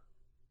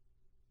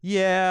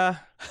 yeah.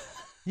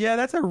 Yeah,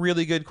 that's a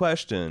really good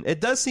question.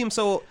 It does seem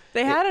so...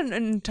 They had an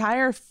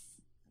entire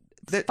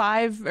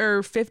 5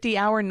 or 50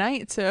 hour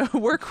night to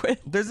work with.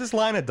 There's this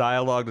line of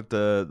dialogue that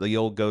the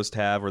old ghosts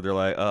have where they're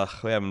like, ugh,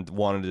 we haven't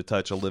wanted to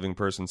touch a living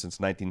person since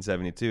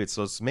 1972.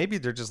 So maybe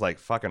they're just like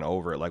fucking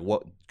over it. Like,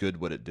 what good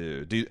would it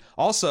do?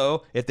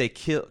 Also, if they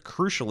kill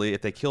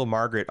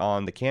Margaret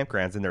on the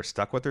campgrounds, then they're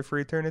stuck with her for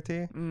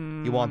eternity.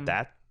 You want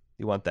that?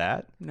 You want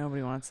that?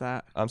 Nobody wants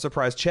that. I'm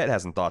surprised Chet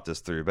hasn't thought this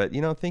through, but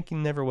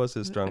thinking never was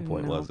his strong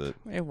point, was it?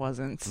 It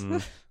wasn't.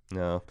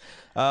 No.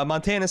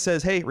 Montana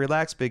says, hey,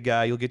 relax, big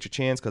guy. You'll get your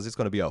chance because it's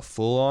going to be a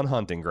full-on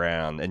hunting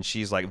ground. And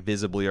she's like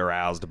visibly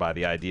aroused by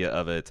the idea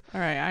of it. All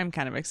right. I'm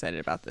kind of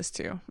excited about this,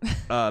 too.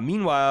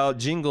 Meanwhile,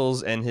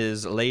 Jingles and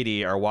his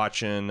lady are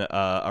watching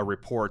a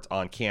report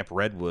on Camp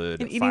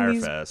Redwood and Fire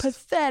eating Fest. These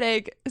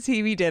pathetic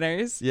TV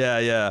dinners.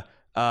 Yeah.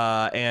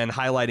 And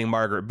highlighting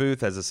Margaret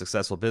Booth as a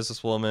successful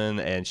businesswoman,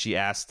 and she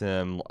asked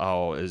him,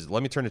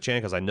 let me turn to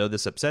Channing because I know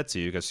this upsets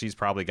you, because she's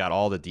probably got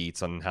all the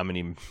deets on how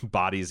many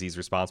bodies he's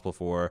responsible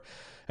for.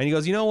 And he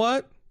goes, you know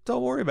what?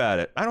 Don't worry about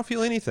it. I don't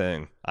feel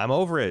anything. I'm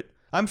over it.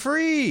 I'm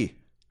free.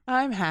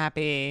 I'm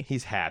happy.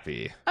 He's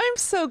happy. I'm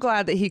so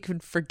glad that he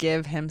could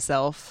forgive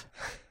himself.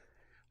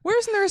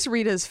 Where's Nurse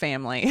Rita's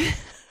family?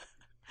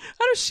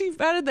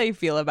 How did they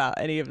feel about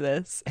any of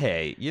this?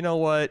 Hey, you know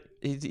what?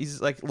 He's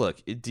like,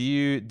 look, do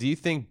you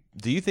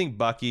think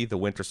Bucky, the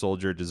Winter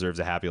Soldier, deserves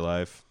a happy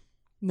life?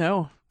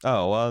 No.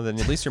 Oh, well, then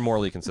at least you're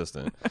morally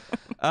consistent.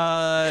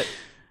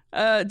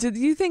 Did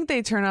you think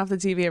they turn off the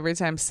TV every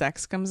time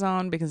sex comes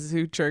on because it's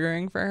too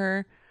triggering for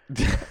her?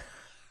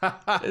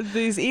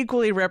 These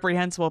equally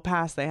reprehensible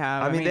pasts they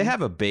have. I mean, they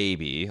have a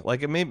baby.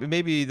 Like,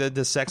 maybe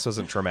the sex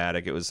wasn't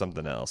traumatic. It was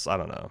something else. I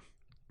don't know.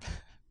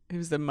 It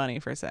was the money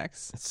for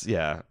sex.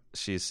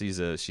 She sees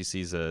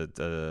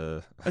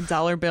a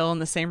dollar bill in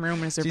the same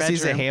room as her bedroom. She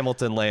sees a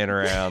Hamilton laying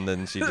around,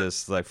 and she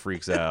just like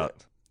freaks out.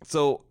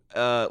 So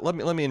let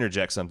me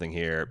interject something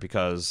here,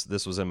 because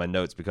this was in my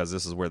notes, because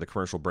this is where the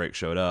commercial break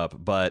showed up.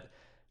 But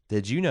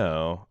did you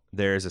know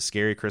there's a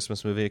scary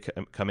Christmas movie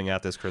coming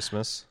out this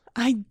Christmas.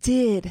 I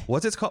did.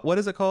 What's it called? What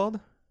is it called?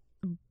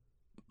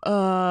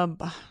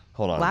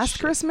 Hold on. Last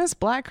Christmas?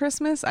 Black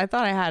Christmas? I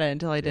thought I had it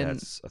until I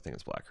didn't. I think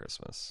it's Black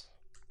Christmas.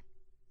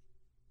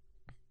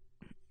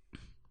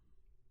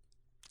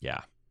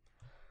 Yeah.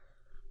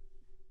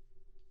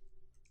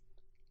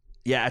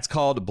 Yeah, it's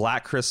called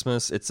Black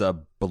Christmas. It's a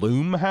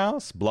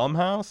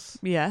Blumhouse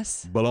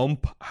Yes.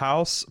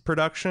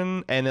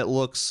 production, and it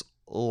looks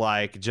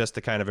like just the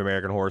kind of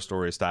American Horror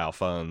Story style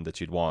fun that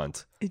you'd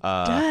want. It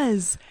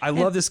does. I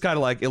love this kind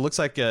of like, it looks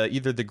like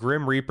either the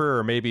Grim Reaper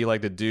or maybe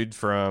like the dude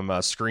from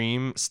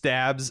Scream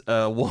stabs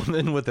a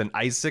woman with an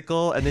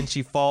icicle, and then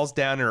she falls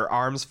down and her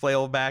arms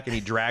flail back and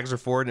he drags her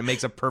forward and it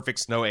makes a perfect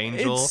snow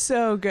angel. It's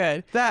so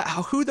good.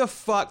 Who the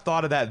fuck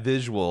thought of that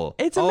visual?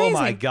 It's amazing. Oh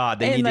my God,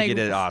 they need to get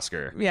an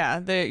Oscar. Yeah,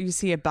 you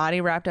see a body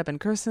wrapped up in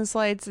Christmas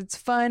lights. It's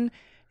fun.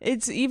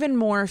 It's even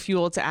more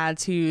fuel to add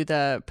to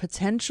the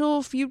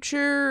potential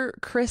future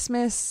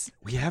Christmas.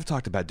 We have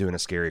talked about doing a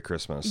scary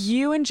Christmas.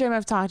 You and Jim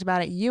have talked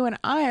about it. You and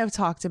I have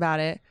talked about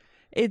it.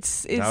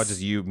 It's now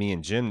just you, me,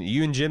 and Jim.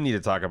 You and Jim need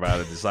to talk about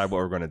it, decide what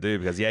we're going to do,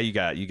 because you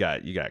got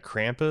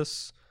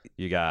Krampus,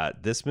 you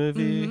got this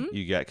movie,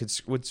 you got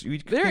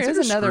there is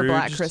another Scrooged.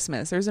 Black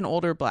Christmas. There's an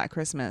older Black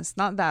Christmas,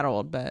 not that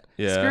old, but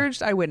Yeah.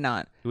 Scrooged. I would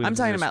not. I'm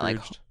talking about like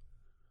Scrooged?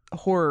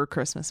 horror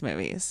Christmas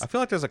movies. I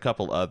feel like there's a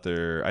couple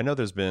other. I know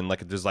there's been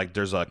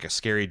there's a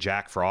scary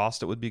Jack Frost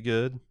that would be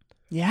good.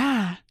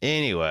 Yeah,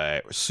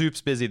 Anyway,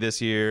 Soup's busy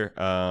this year,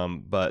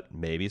 but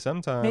maybe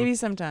sometime. maybe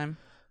sometime.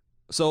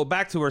 So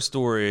back to our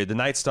story. The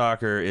Night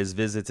Stalker is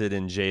visited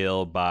in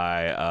jail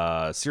by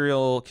a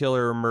serial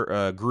killer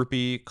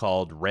groupie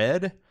called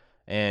Red,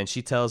 and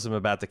she tells him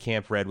about the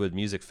Camp Redwood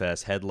Music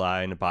Fest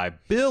headlined by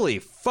Billy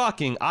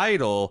fucking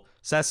Idol.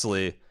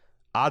 Cecily,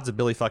 odds of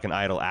Billy fucking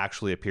Idol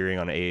actually appearing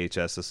on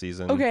AHS this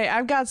season? Okay,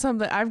 I've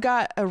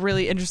got a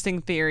really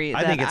interesting theory.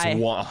 I think it's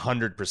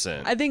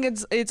 100%. I think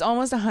it's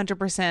almost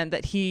 100%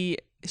 that he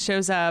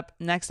shows up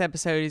next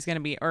episode. He's going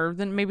to be, or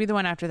then maybe the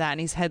one after that, and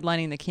he's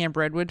headlining the Camp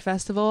Redwood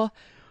Festival.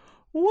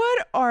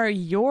 What are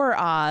your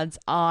odds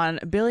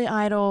on Billy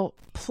Idol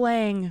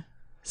playing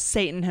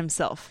Satan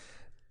himself?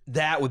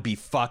 That would be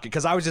fucking,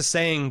 because I was just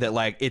saying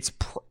that it's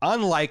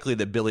unlikely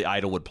that Billy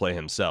Idol would play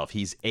himself.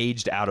 He's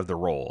aged out of the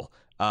role.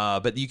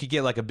 But you could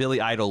get a Billy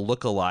Idol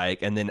lookalike,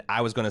 and then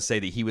I was going to say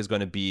that he was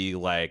going to be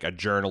like a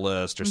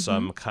journalist or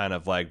some kind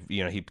of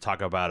he'd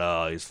talk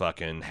about he's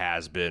fucking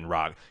has-been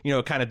rock,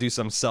 kind of do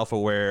some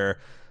self-aware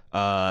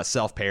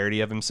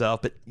self-parody of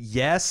himself. But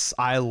yes,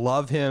 I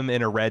love him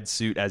in a red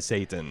suit as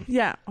Satan.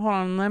 Yeah, hold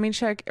on, let me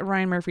check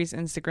Ryan Murphy's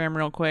Instagram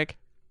real quick.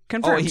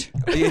 Confirmed.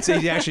 He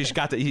actually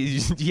got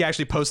he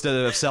actually posted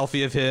a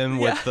selfie of him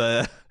with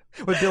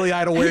Billy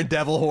Idol wearing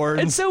devil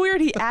horns. It's so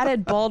weird. He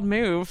added bald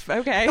move.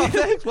 Okay.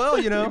 Well,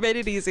 you made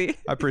it easy.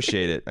 I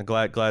appreciate it. I'm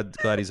glad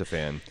he's a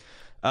fan.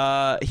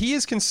 He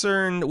is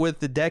concerned with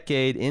the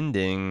decade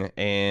ending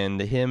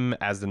and him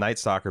as the Night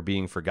Stalker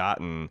being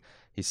forgotten.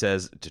 He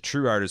says, "To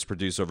true artists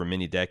produce over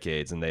many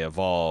decades and they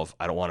evolve.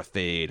 I don't want to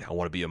fade. I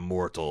want to be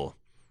immortal."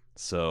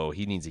 So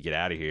he needs to get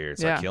out of here and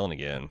start killing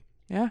again.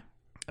 Yeah.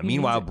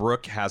 Meanwhile,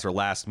 Brooke has her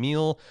last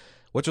meal,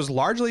 which was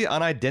largely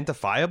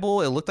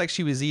unidentifiable. It looked like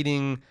she was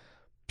eating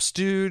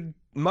stewed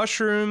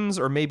mushrooms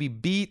or maybe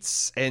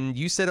beets, and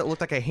you said it looked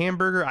like a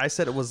hamburger. I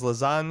said it was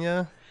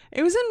lasagna.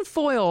 It was in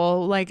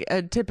foil, like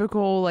a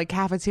typical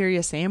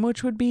cafeteria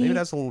sandwich would be. Maybe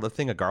that's a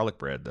thing of garlic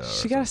bread though.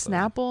 She got a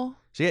Snapple.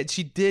 She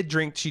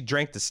drank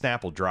the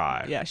Snapple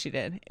dry. Yeah, she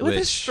did with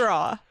a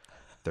straw.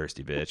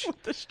 Thirsty bitch.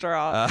 With the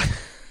straw.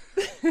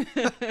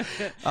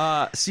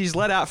 She's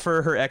let out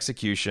for her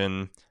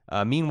execution.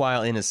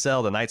 Meanwhile, in his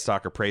cell, the Night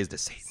Stalker prays to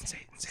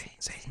Satan,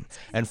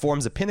 and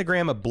forms a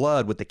pentagram of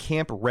blood with the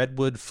Camp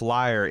Redwood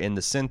flyer in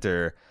the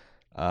center.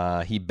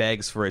 He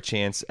begs for a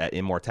chance at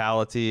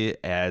immortality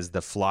as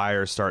the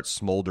flyer starts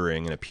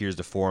smoldering and appears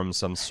to form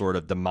some sort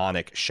of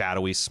demonic,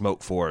 shadowy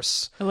smoke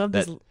force. I love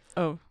this.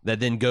 That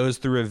then goes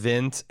through a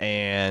vent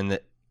and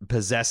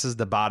possesses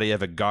the body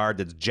of a guard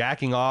that's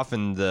jacking off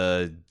in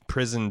the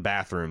prison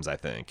bathrooms, I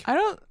think.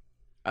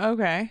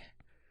 Okay.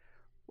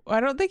 I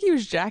don't think he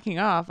was jacking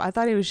off. I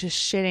thought he was just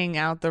shitting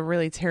out the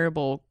really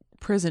terrible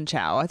prison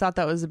chow. I thought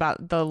that was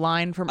about the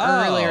line from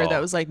earlier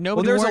that was like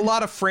nobody. Well, there's a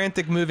lot of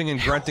frantic moving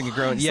and grunting and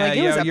groaning. Yeah,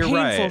 it was a you're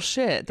painful right.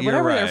 shit. You're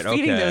Whatever right. they're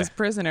feeding Okay. those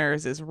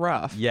prisoners is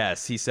rough.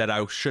 Yes, he said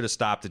I should have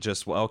stopped at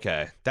just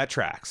okay. That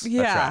tracks.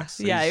 Yeah, that tracks.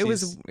 yeah. It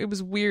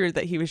was weird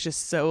that he was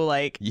just so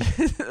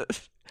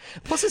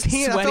Plus his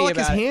hand. I sweaty felt like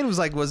his about it. hand was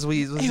like it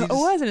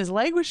wasn't. His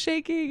leg was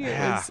shaking.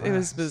 It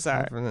was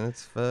bizarre.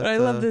 But I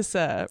love this.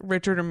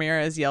 Richard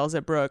Ramirez yells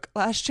at Brooke,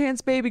 "Last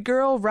chance, baby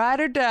girl, ride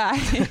or die."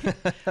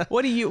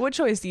 What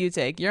choice do you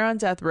take? You're on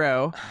death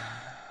row.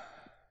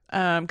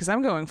 Because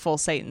I'm going full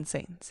Satan.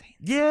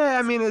 Yeah,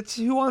 I mean, it's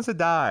who wants to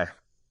die.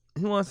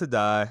 Who wants to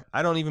die?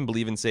 I don't even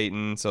believe in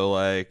Satan, so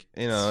it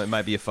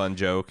might be a fun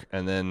joke,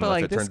 and then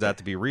But, if it turns out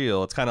to be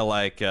real, it's kind of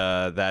like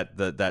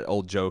that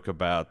old joke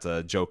about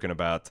joking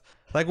about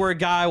where a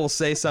guy will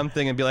say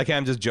something and be like, "Hey,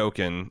 I'm just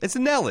joking." It's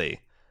Nelly,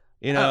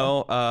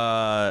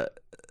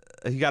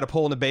 he got a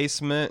pole in the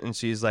basement, and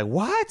she's like,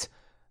 what?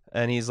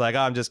 And he's like,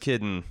 oh, I'm just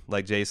kidding,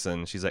 like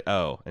Jason. She's like,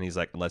 oh. And he's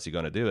like, unless you're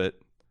going to do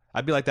it.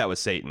 I'd be like that with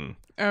Satan.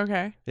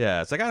 Okay.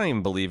 Yeah, it's like, I don't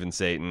even believe in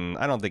Satan.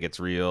 I don't think it's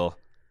real.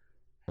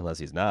 Unless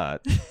he's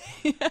not.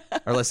 Or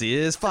unless he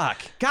is.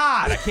 Fuck.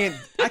 God,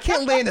 I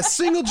can't land a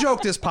single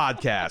joke this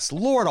podcast.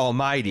 Lord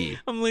almighty.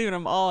 I'm leaving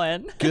them all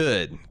in.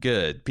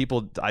 Good.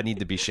 People, I need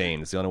to be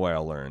shamed. It's the only way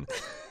I'll learn.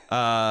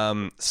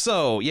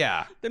 So,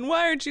 yeah. Then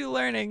why aren't you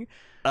learning?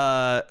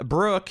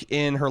 Brooke,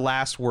 in her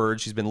last word,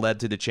 she's been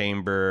led to the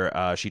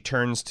chamber. She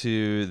turns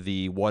to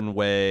the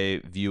one-way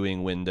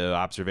viewing window,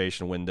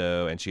 observation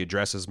window, and she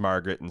addresses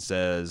Margaret and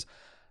says,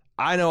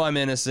 I know I'm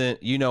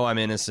innocent, you know I'm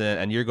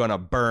innocent, and you're going to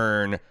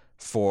burn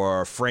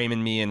for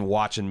framing me and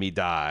watching me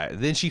die.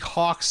 Then she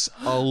hawks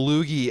a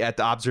loogie at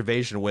the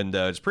observation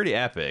window. It's pretty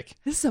epic.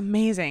 This is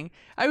amazing.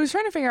 I was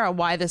trying to figure out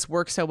why this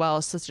works so well.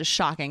 It's such a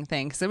shocking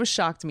thing because it was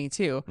shocked me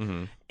too.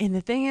 Mm-hmm. And the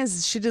thing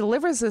is, she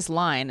delivers this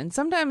line, and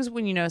sometimes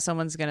when you know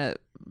someone's gonna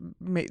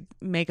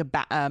make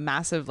a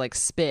massive like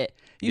spit,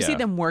 you see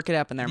them work it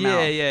up in their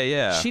mouth.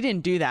 Yeah. She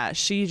didn't do that.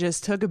 She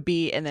just took a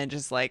beat and then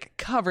just like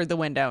covered the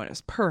window, and it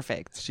was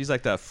perfect. She's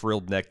like that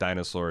frilled neck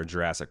dinosaur in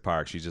Jurassic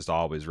Park. She's just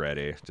always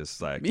ready,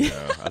 just like, you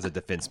know, as a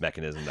defense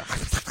mechanism.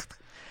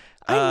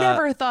 I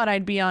never thought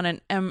I'd be on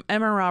an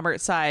Emma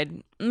Roberts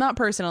side, not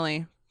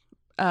personally,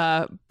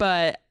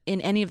 but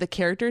in any of the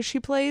characters she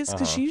plays,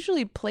 because she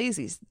usually plays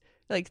these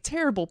like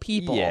terrible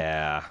people.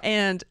 Yeah.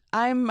 And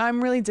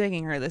I'm really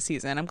digging her this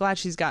season. I'm glad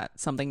she's got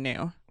something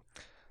new.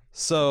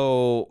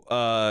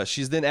 So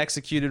she's then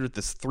executed with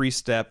this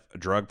 3-step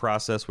drug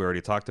process we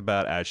already talked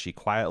about as she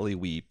quietly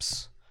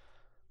weeps.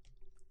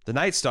 The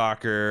Night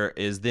Stalker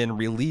is then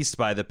released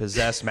by the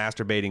possessed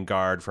masturbating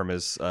guard from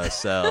his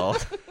cell.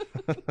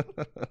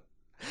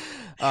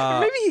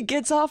 Maybe he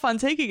gets off on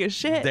taking a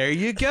shit. There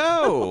you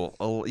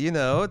go. You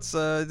know,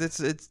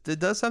 it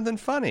does something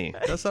funny.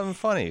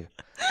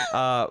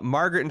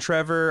 Margaret and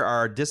Trevor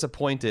are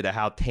disappointed at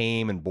how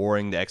tame and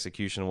boring the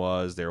execution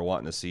was. They were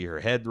wanting to see her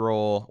head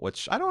roll,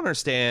 which I don't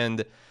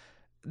understand.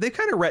 They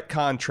kind of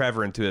retconned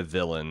Trevor into a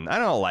villain. I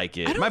don't like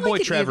it. My boy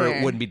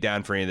Trevor wouldn't be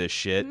down for any of this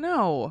shit.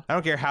 No. I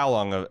don't care how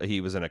long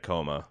he was in a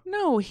coma.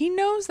 No, he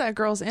knows that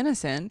girl's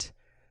innocent,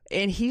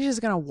 and he's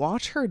just gonna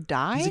watch her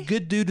die. He's a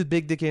good dude with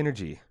big dick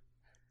energy.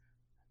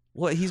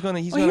 What he's gonna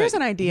here's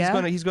an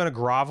idea. He's gonna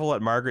grovel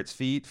at Margaret's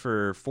feet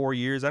for 4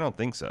 years? I don't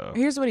think so.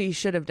 Here's what he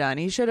should have done.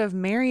 He should have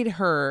married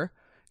her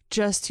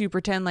just to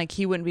pretend like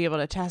he wouldn't be able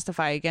to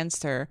testify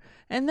against her,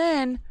 and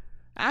then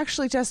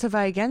actually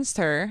testify against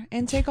her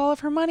and take all of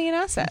her money and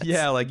assets.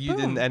 Yeah, like you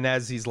Boom. didn't. And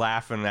as he's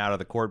laughing out of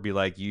the court, be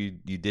like, you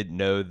didn't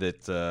know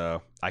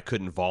that I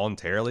couldn't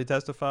voluntarily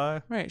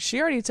testify. Right.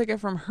 She already took it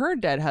from her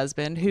dead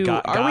husband. Who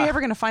are we ever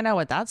going to find out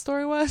what that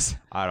story was?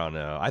 I don't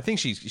know. I think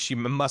she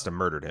must have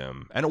murdered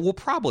him, and we'll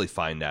probably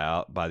find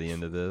out by the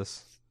end of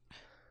this.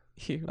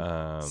 You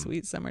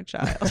sweet summer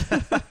child.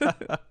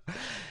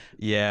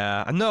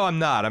 Yeah. No, I'm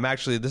not. I'm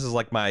actually. This is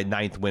like my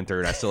 9th winter,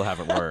 and I still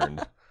haven't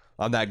learned.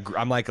 I'm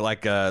like one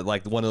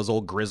of those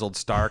old grizzled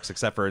Starks,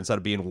 except for instead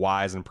of being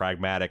wise and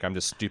pragmatic, I'm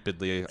just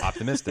stupidly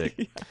optimistic.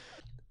 Yeah.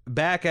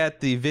 Back at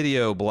the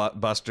video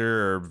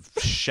buster or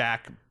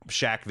shack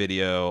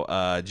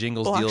video,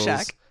 Jingles Block deals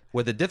Shack.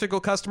 with a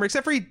difficult customer,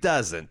 except for he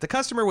doesn't. The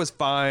customer was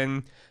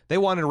fine. They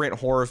wanted to rent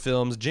horror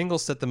films.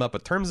 Jingles set them up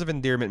with Terms of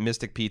Endearment,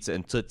 Mystic Pizza,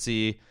 and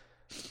Tootsie.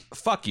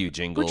 Fuck you,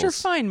 Jingles. Which are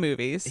fine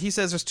movies. He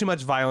says there's too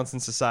much violence in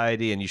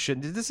society and you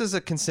shouldn't. This is a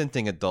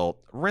consenting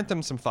adult. Rent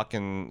them some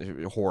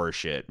fucking horror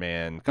shit,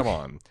 man. Come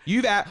on.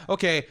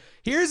 Okay,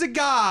 here's a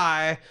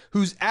guy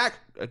who's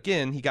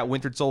again, he got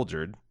Winter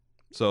Soldiered.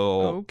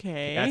 So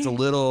okay, that's a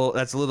little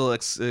got a little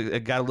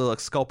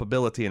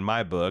exculpability in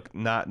my book.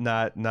 Not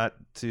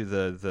to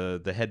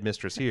the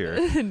headmistress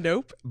here.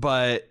 Nope.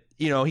 But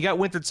you know, he got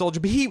Winter Soldier,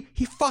 but he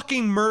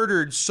fucking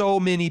murdered so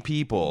many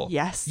people.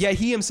 Yes. Yeah,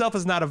 he himself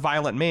is not a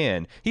violent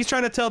man. He's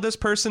trying to tell this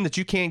person that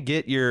you can't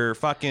get your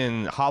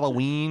fucking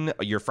Halloween,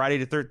 your Friday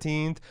the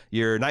 13th,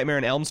 your Nightmare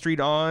on Elm Street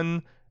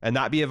on and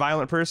not be a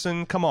violent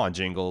person. Come on,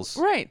 Jingles.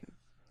 Right.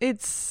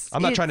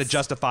 I'm not trying to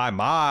justify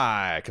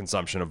my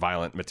consumption of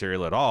violent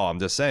material at all. I'm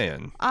just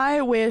saying.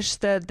 I wish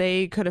that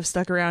they could have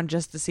stuck around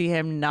just to see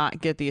him not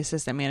get the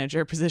assistant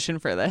manager position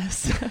for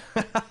this.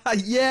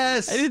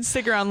 Yes. I didn't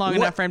stick around long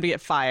enough for him to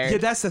get fired. Yeah,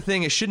 that's the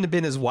thing. It shouldn't have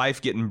been his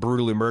wife getting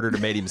brutally murdered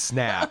and made him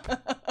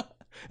snap.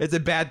 It's a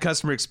bad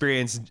customer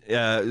experience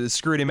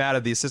screwed him out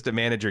of the assistant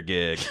manager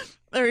gig.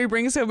 Or he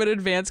brings home an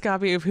advanced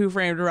copy of Who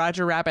Framed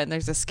Roger Rabbit, and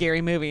there's a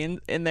scary movie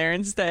in there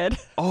instead.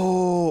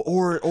 Oh,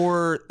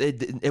 or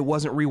it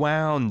wasn't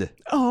rewound.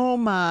 Oh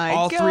my God.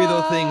 All three of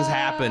those things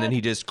happen, and he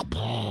just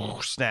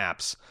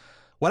snaps.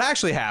 What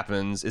actually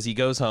happens is he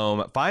goes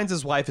home, finds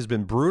his wife has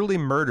been brutally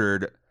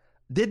murdered.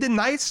 Did the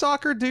Night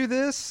Stalker do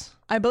this?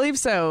 I believe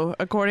so,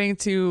 according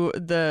to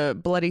the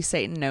Bloody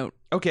Satan note.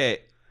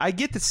 Okay, I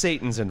get that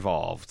Satan's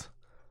involved,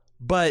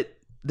 but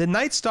the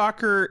Night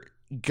Stalker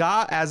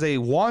got as a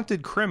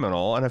wanted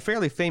criminal, and a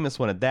fairly famous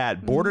one at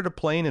that, boarded a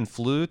plane and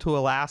flew to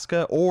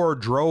Alaska or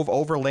drove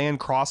overland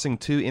crossing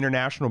 2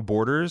 international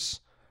borders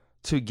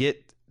to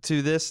get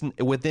to this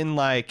within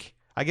like,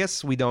 I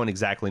guess we don't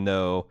exactly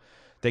know.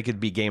 They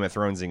could be Game of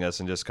Thronesing us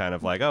and just kind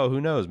of like, oh,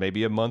 who knows?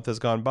 Maybe a month has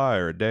gone by,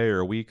 or a day, or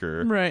a week,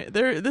 or Right.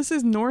 This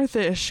is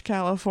Northish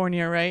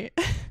California, right?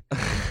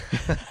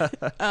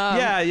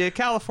 yeah.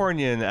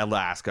 California and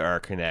Alaska are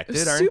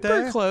connected, aren't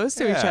Super they? close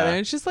to each Yeah. other.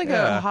 It's just like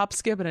Yeah. a hop,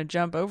 skip, and a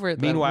jump over at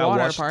the Meanwhile,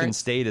 water Washington park.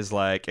 State is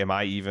like, am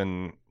I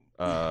even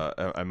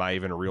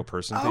a real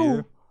person to Oh,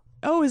 you?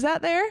 oh, is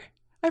that there?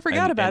 I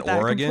forgot about and that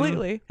Oregon,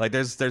 completely. like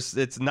there's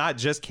it's not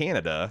just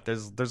Canada.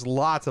 There's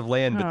lots of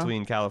land Oh.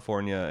 between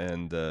California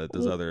and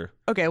those other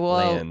Okay, well,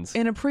 lands.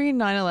 in a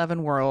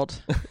pre-9/11 world,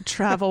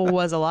 travel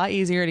was a lot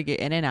easier to get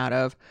in and out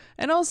of,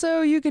 and also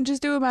you can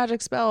just do a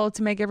magic spell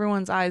to make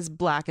everyone's eyes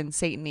black and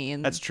Satan-y.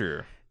 And That's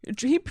true.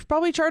 he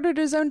probably chartered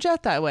his own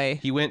jet that way.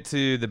 He went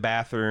to the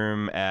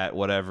bathroom at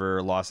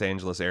whatever Los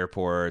Angeles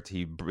airport.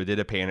 He did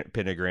a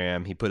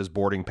pentagram. He put his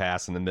boarding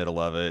pass in the middle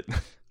of it.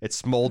 It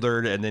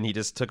smoldered, and then he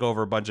just took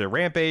over a bunch of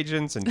ramp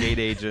agents and gate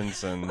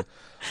agents and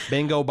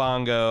bingo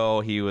bongo.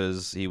 He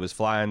was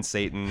flying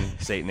Satan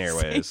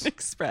Airways. Satan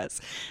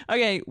Express.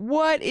 Okay,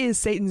 what is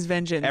Satan's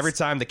vengeance? Every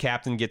time the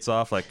captain gets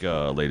off, like,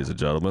 ladies and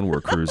gentlemen,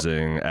 we're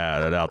cruising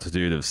at an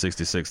altitude of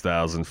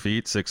 66,000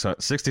 feet,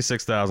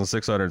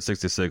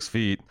 66,666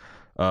 feet.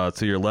 To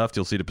your left,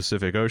 you'll see the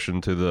Pacific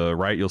Ocean. To the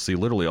right, you'll see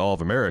literally all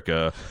of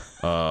America.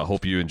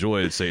 Hope you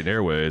enjoyed Satan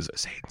Airways.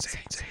 Satan.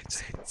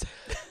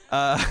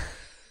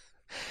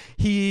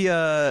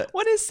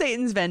 What is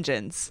Satan's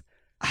vengeance?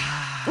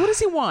 What does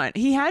he want?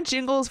 He had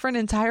jingles for an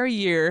entire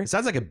year. It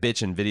sounds like a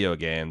bitchin' video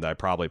game that I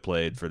probably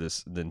played for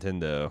this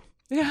Nintendo.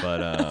 Yeah,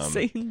 But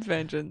Satan's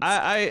vengeance.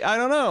 I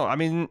don't know. I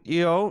mean,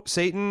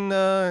 Satan.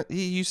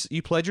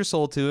 You pledge your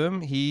soul to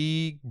him.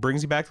 He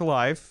brings you back to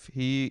life.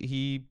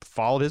 He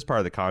followed his part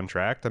of the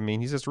contract. I mean,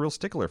 he's just a real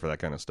stickler for that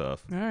kind of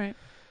stuff. All right.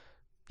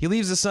 He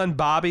leaves his son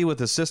Bobby with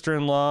his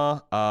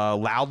sister-in-law.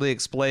 Loudly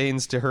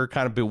explains to her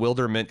kind of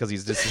bewilderment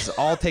because this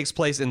all takes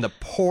place in the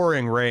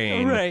pouring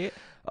rain. Right.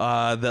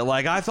 That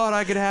like I thought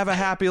I could have a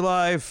happy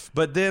life,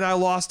 but then I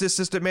lost this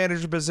assistant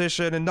manager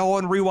position, and no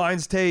one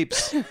rewinds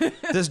tapes.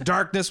 This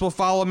darkness will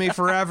follow me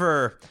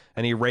forever.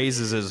 And he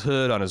raises his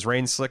hood on his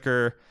rain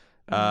slicker.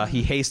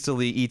 He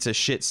hastily eats a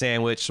shit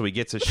sandwich, so he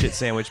gets his shit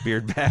sandwich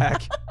beard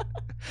back.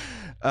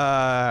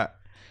 And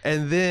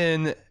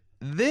then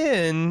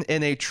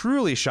in a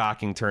truly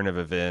shocking turn of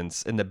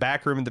events, in the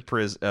back room of the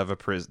prison, San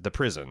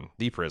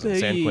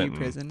Quentin,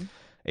 prison.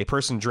 a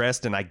person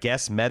dressed in, I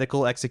guess,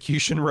 medical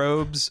execution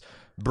robes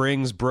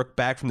brings Brooke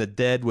back from the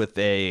dead with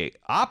a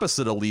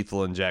opposite of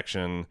lethal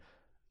injection.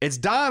 It's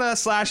Donna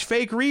 /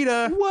 fake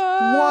Rita.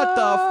 Whoa! What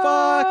the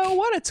fuck?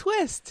 What a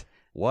twist!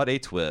 What a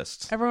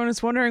twist. Everyone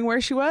was wondering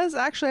where she was.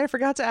 Actually, I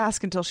forgot to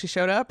ask until she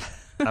showed up.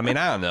 I mean,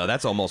 I don't know.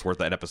 That's almost worth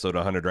that episode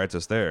 100 right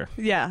just there.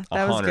 Yeah,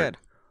 that was 100. good.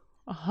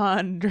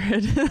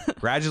 100.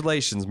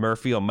 Congratulations,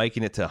 Murphy, on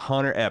making it to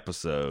 100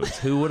 episodes.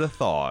 Who would have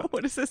thought?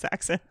 What is this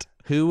accent?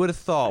 Who would have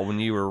thought when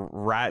you were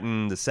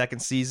writing the second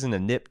season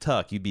of Nip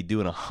Tuck, you'd be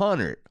doing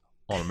 100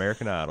 on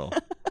American Idol?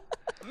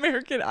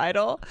 American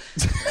Idol.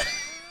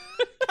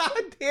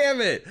 God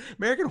damn it.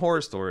 American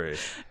Horror Story.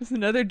 It's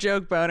another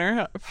joke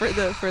boner for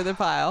the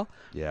pile.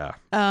 Yeah.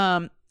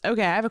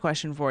 Okay, I have a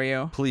question for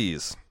you.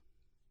 Please.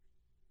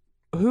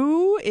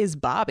 Who is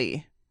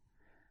Bobby?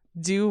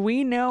 Do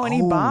we know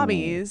any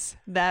Bobbies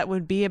that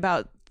would be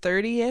about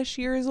 30-ish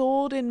years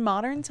old in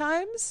modern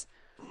times?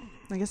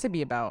 I guess it'd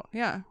be about,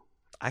 yeah.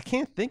 I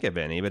can't think of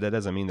any, but that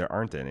doesn't mean there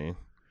aren't any.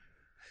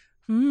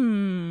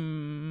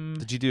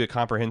 Did you do a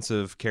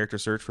comprehensive character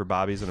search for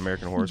Bobby's in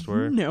American Horror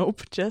Story?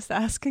 Nope, just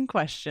asking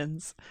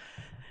questions.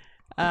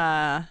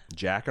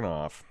 Jacking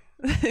off.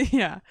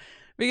 Yeah,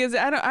 because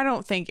I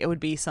don't think it would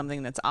be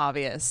something that's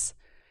obvious.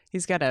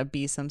 He's got to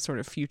be some sort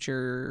of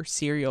future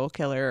serial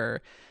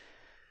killer.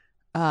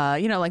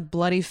 Like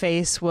Bloody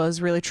Face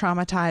was really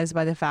traumatized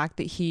by the fact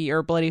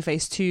that Bloody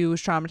Face 2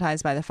 was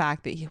traumatized by the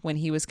fact that when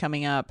he was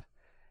coming up,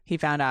 he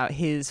found out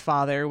his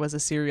father was a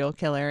serial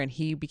killer and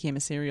he became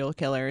a serial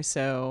killer.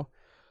 So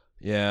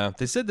yeah,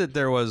 they said that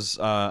there was.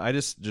 I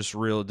just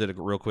did a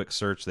real quick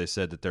search. They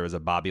said that there was a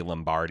Bobby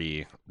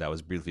Lombardi that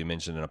was briefly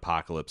mentioned in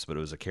Apocalypse, but it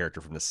was a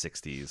character from the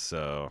 '60s.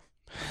 So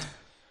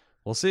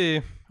we'll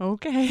see.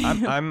 Okay,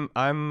 I'm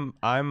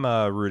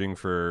rooting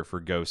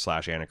for Ghost /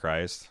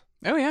 Antichrist.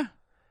 Oh yeah.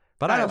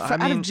 But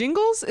out of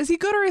Jingles, is he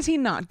good or is he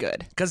not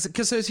good? Because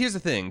here's the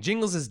thing: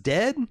 Jingles is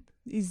dead,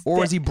 or dead.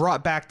 was he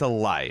brought back to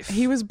life?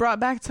 He was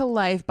brought back to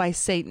life by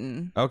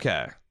Satan.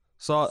 Okay,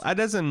 so that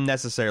doesn't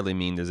necessarily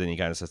mean there's any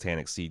kind of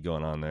satanic seed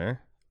going on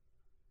there.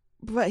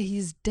 But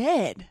he's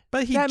dead.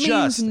 But that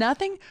means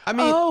nothing. I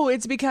mean,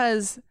 it's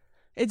because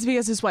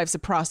his wife's a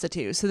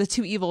prostitute, so the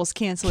two evils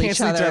cancel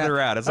each other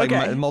out. It's like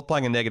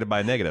multiplying a negative by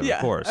a negative, yeah.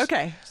 Of course.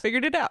 Okay,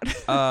 figured it out.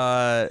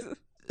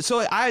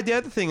 So the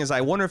other thing is, I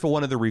wonder if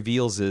one of the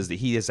reveals is that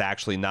he is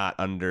actually not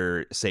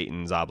under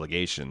Satan's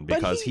obligation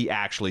because he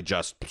actually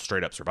just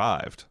straight up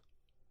survived.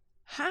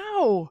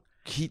 How?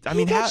 He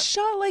got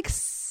shot like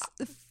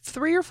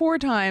 3 or 4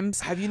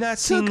 times. Have you not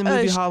seen the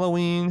movie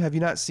Halloween? Have you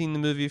not seen the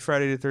movie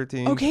Friday the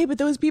 13th? Okay, but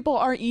those people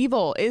are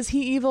evil. Is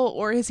he evil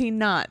or is he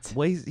not?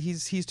 Well,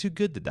 he's too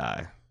good to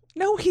die.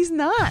 No, he's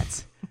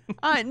not.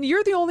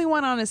 You're the only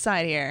one on his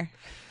side here.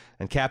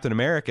 And Captain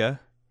America.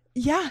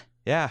 Yeah.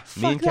 Yeah,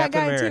 Fuck me and that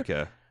Captain guy, too.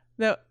 America.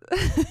 No.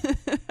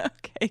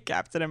 Okay,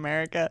 Captain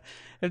America.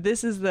 If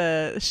this is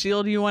the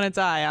shield you want to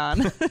die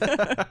on.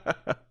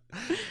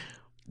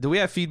 Do we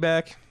have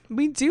feedback?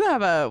 We do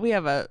have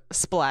a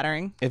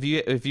splattering.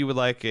 If you would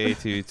like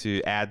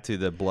to add to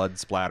the blood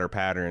splatter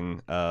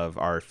pattern of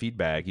our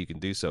feedback, you can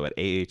do so at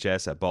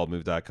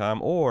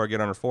ahs@baldmove.com or get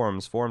on our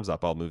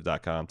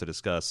forums.baldmove.com to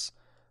discuss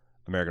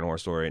American Horror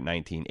Story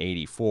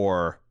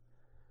 1984.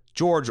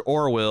 George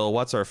Orwell,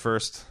 what's our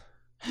first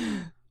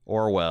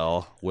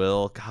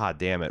Will, god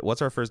damn it.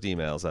 What's our first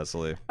email,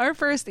 Cecily? Our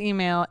first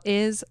email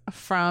is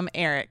from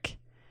Eric,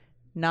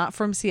 not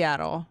from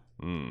Seattle.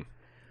 For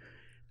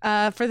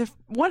the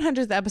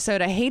 100th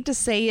episode, I hate to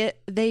say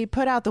it, they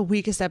put out the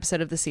weakest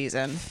episode of the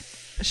season.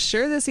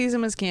 Sure, the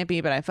season was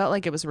campy, but I felt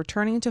like it was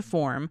returning to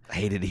form. I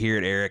hated to hear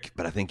it, Eric,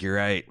 but I think you're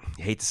right.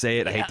 You hate to say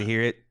it, I hate to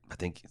hear it. I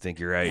think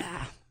you're right.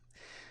 Yeah.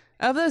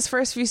 Of those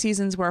first few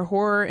seasons where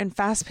horror and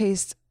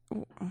fast-paced,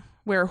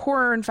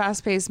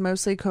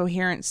 mostly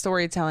coherent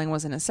storytelling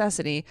was a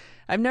necessity,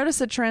 I've noticed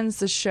the trends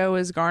the show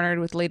has garnered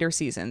with later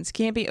seasons.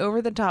 Campy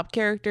over-the-top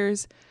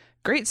characters,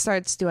 great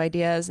starts to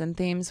ideas and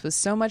themes with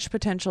so much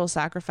potential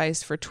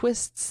sacrificed for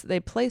twists they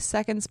play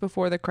seconds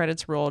before the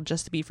credits roll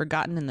just to be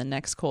forgotten in the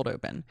next cold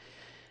open.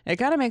 It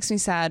kind of makes me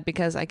sad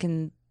because I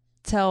can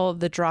tell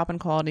the drop in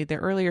quality the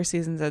earlier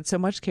seasons had so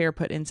much care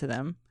put into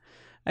them.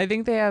 I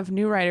think they have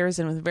new writers,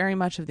 and with very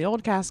much of the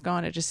old cast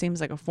gone, it just seems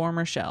like a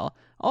former shell.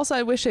 Also,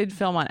 I wish they'd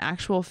film on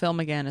actual film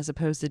again as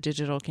opposed to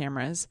digital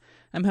cameras.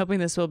 I'm hoping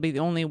this will be the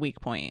only weak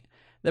point.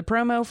 The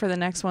promo for the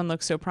next one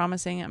looks so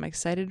promising. I'm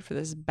excited for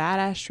this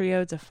badass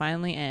trio to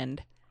finally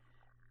end.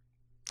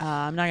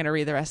 I'm not going to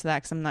read the rest of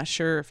that because I'm not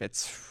sure if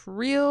it's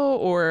real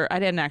or I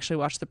didn't actually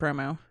watch the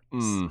promo.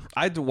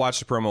 I watched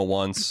the promo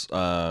once,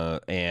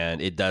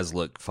 and it does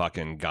look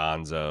fucking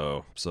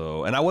gonzo.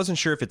 So, and I wasn't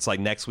sure if it's like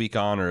next week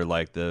on or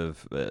like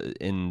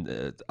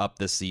up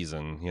this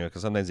season,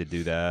 because sometimes they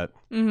do that.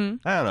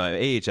 Mm-hmm. I don't know.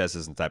 AHS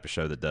isn't the type of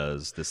show that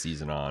does this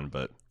season on,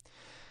 but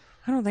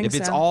I don't think if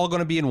it's all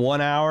going to be in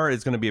 1 hour,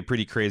 it's going to be a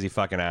pretty crazy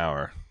fucking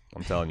hour.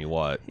 I'm telling you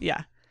what.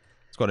 Yeah.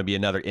 It's going to be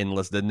another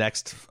endless. The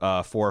next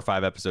 4 or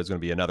 5 episodes going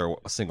to be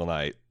a single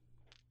night.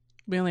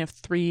 We only have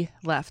 3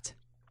 left.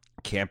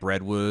 Camp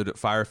Redwood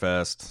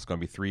Firefest. It's going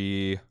to be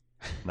 3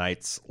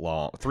 nights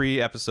long. 3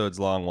 episodes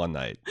long, 1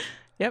 night.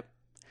 Yep.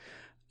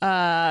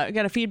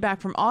 Got a feedback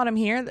from Autumn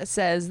here that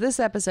says, this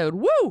episode,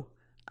 woo!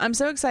 I'm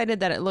so excited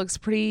that it looks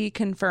pretty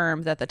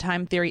confirmed that the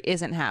time theory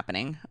isn't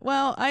happening.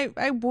 Well,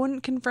 I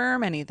wouldn't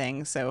confirm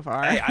anything so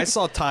far. Hey, I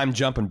saw time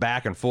jumping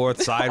back and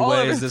forth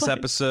sideways this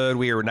episode.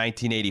 We were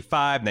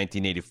 1985,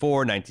 1984,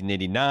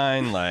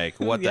 1989. Like,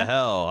 what the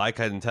hell? I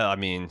couldn't tell. I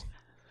mean,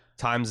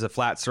 time's a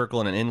flat circle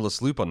and an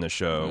endless loop on this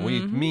show. What do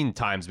you mean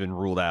time's been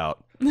ruled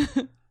out?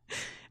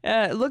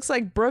 It looks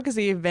like Brooke is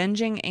the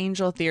avenging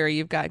angel theory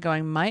you've got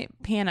going might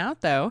pan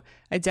out, though.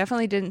 I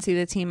definitely didn't see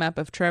the team up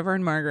of Trevor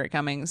and Margaret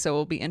coming, so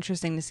it'll be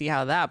interesting to see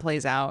how that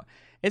plays out.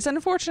 It's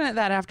unfortunate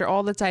that after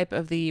all the hype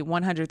of the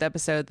 100th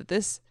episode of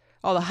the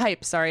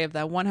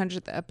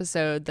 100th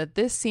episode, that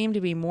this seemed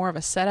to be more of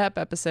a setup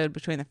episode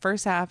between the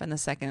first half and the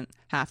second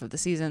half of the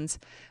seasons.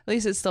 At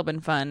least it's still been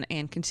fun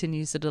and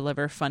continues to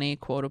deliver funny,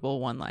 quotable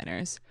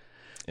one-liners.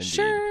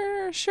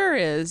 Indeed. Sure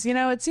is.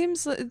 It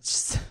seems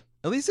it's...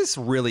 At least it's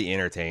really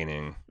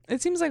entertaining.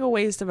 It seems like a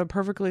waste of a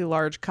perfectly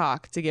large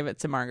cock to give it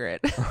to Margaret.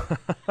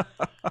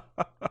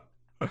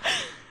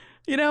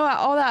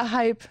 All that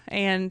hype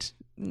and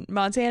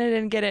Montana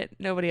didn't get it.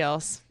 Nobody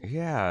else.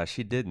 Yeah,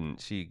 she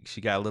didn't. She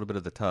got a little bit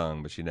of the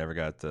tongue, but she never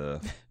got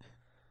the.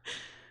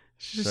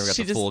 She never got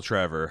the full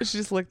Trevor. She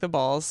just licked the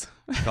balls.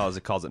 calls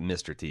it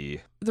Mr.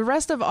 T. The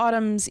rest of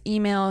Autumn's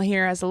email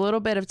here has a little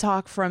bit of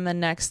talk from the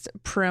next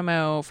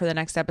promo for the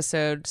next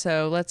episode,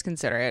 so let's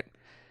consider it.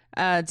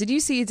 Did you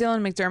see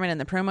Dylan McDermott in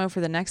the promo for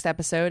the next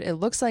episode? It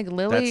looks like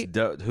Lily.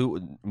 That's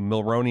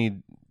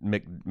Mulroney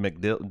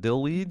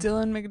McDillweed?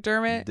 Dylan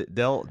McDermott?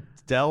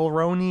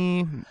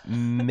 Delroney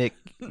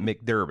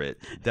McDermott.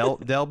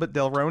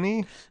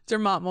 Delroney?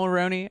 Dermot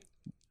Mulroney.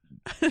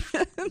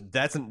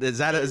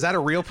 Is that a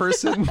real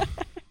person?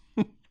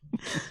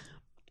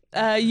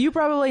 You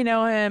probably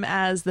know him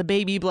as the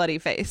baby bloody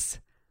face.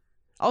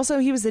 Also,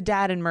 he was the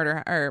dad in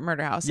Murder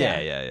House.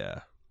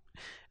 Yeah.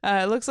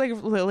 It looks like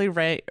Lily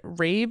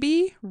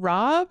Rabe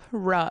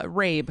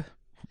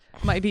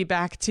might be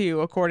back too,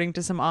 according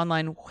to some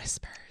online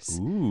whispers.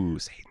 Ooh,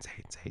 Satan.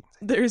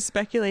 There's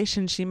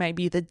speculation she might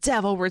be the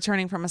devil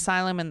returning from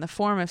asylum in the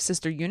form of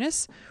Sister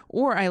Eunice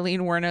or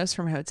Eileen Wuornos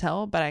from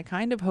Hotel, but I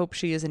kind of hope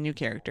she is a new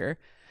character.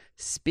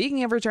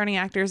 Speaking of returning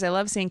actors, I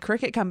love seeing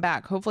Cricket come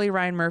back. Hopefully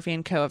Ryan Murphy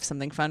and co have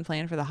something fun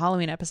planned for the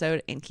Halloween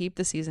episode and keep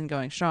the season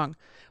going strong.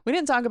 We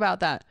didn't talk about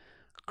that.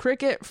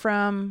 Cricket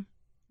from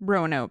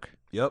Roanoke.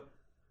 Yep.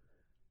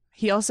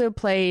 He also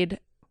played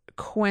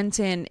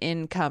Quentin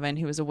in Coven,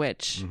 who was a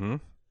witch. Mm-hmm.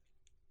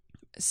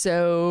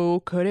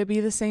 So could it be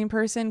the same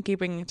person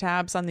keeping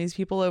tabs on these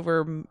people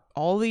over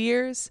all the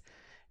years?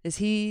 Is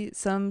he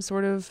some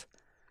sort of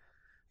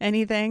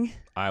anything?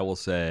 I will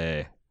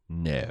say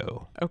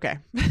no. Okay.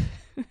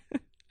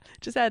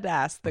 Just had to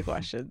ask the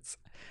questions.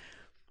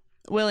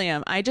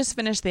 William, I just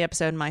finished the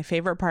episode. My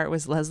favorite part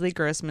was Leslie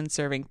Grossman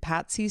serving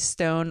Patsy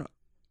Stone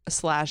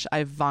 /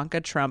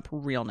 Ivanka Trump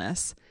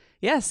realness.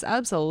 Yes,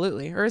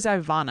 absolutely. Or is it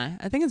Ivana?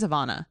 I think it's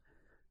Ivana.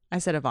 I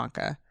said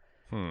Ivanka.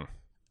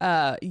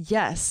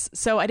 Yes.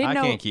 So I didn't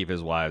know. I can't keep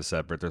his wives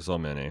separate. There's so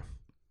many.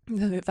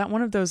 That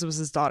one of those was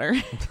his daughter.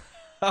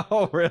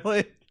 Oh,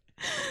 really?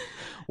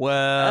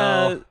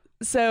 Well.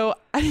 So,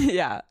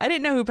 yeah, I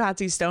didn't know who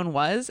Patsy Stone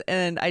was,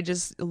 and I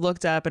just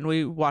looked up, and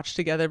we watched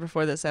together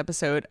before this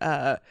episode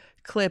a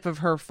clip of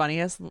her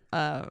funniest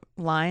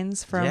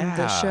lines from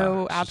the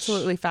show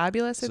Absolutely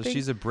Fabulous, I think.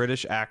 She's a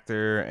British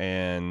actor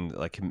and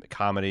like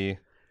comedy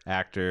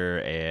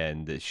actor,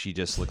 and she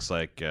just looks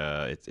like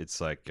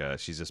it's like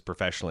she's just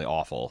professionally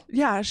awful.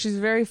 Yeah, she's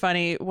very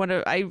funny.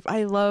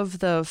 I love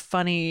the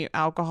funny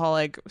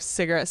alcoholic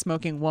cigarette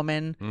smoking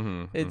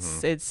woman. It's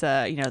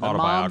the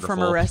mom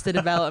from Arrested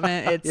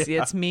Development.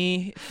 It's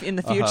me in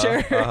the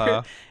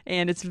future,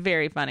 and it's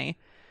very funny.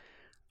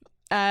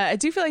 I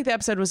do feel like the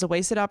episode was a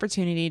wasted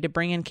opportunity to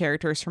bring in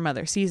characters from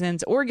other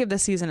seasons or give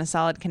this season a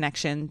solid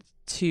connection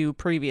to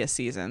previous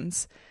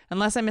seasons.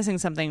 Unless I'm missing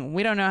something,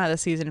 we don't know how the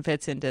season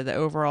fits into the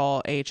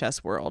overall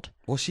AHS world.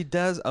 Well, she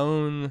does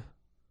own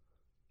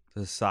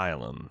the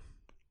asylum.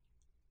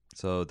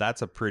 So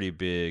that's a pretty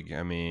big,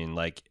 I mean,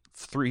 like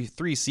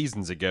three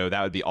seasons ago,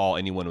 that would be all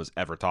anyone was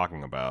ever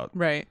talking about.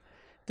 Right.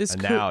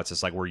 Now it's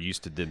just like we're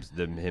used to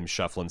him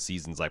shuffling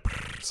seasons like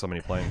so many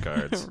playing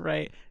cards.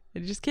 Right.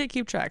 You just can't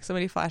keep track. So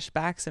many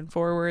flashbacks and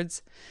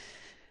forwards.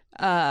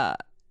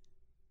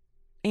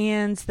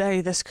 And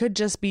this could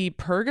just be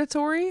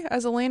purgatory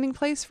as a landing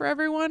place for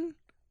everyone.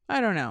 I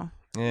don't know.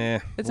 Yeah.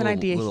 It's an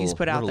idea he's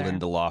put out there.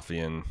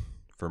 Lindeloffian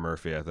for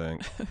Murphy, I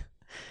think.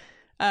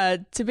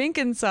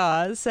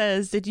 Tabinkinsaw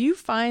says, did you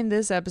find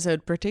this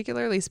episode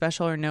particularly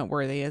special or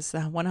noteworthy as the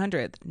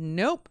 100th?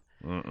 Nope.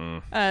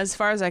 As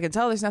far as I can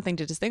tell, there's nothing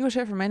to distinguish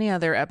it from any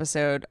other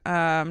episode.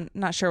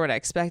 Not sure what I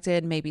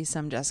expected. Maybe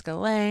some Jessica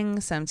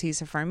Lange, some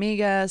Tisa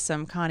Farmiga,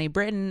 some Connie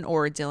Britton,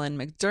 or Dylan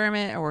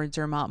McDermott, or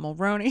Dermot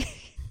Mulroney.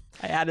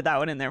 I added that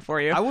one in there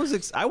for you. I was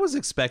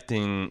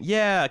expecting,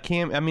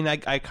 Cam. I mean,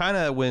 I kind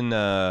of when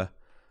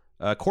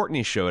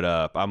Courtney showed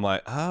up, I'm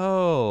like,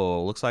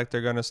 oh, looks like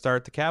they're gonna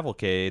start the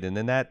cavalcade, and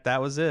then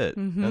that was it.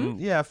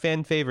 And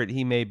fan favorite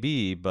he may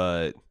be,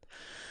 but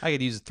I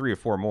could use 3 or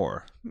 4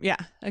 more. Yeah,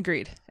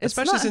 agreed.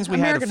 Especially since we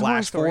had to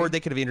flash forward, they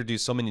could have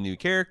introduced so many new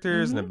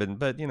characters and have been,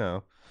 but you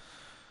know.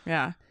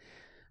 Yeah.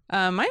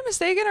 Am I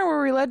mistaken, or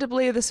were we led to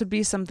believe this would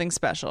be something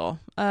special?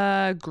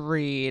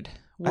 Agreed.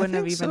 Wouldn't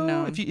have even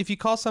known. If you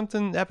call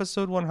something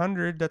episode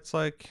 100, that's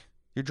like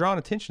you're drawing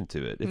attention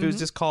to it. If it was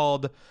just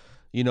called,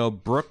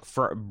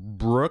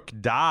 Brooke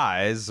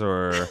dies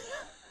or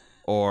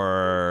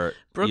Brooke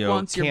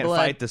wants your can't blood.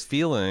 fight this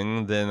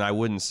feeling, then I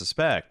wouldn't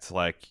suspect.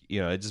 Like,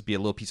 it'd just be a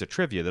little piece of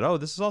trivia that,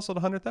 this is also the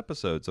 100th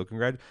episode, so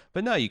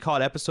But no, you call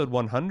it episode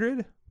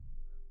 100?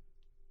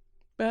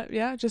 But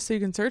yeah, just so you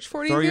can search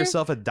for it. Throw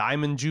yourself a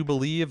diamond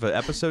jubilee of an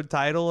episode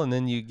title, and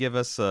then you give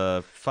us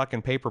a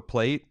fucking paper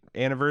plate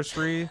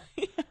anniversary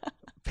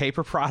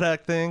paper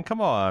product thing.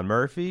 Come on,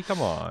 Murphy.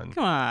 Come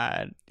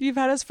on. You've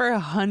had us for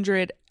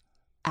 100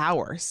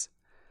 hours.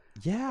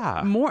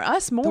 Yeah. More.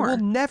 We'll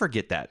never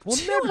get that. We'll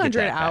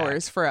 200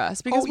 hours for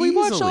us because we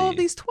watched all of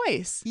these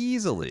twice.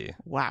 Easily.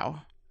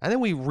 Wow. And then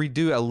we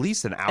redo at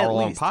least an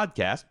hour-long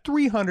podcast.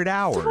 300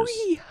 hours.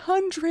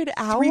 300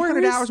 hours?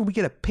 300 hours and we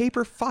get a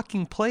paper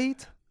fucking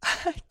plate?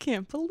 I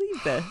can't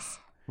believe this.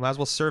 Might as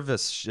well serve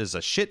this as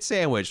a shit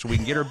sandwich so we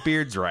can get our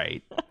beards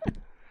right.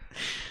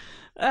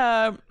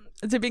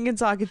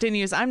 Tabinkinsaw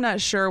continues, I'm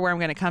not sure where I'm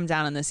going to come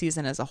down on the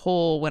season as a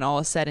whole when all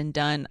is said and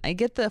done. I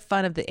get the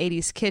fun of the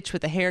 80s kitsch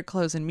with the hair,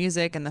 clothes, and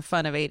music and the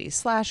fun of 80s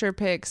slasher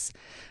picks,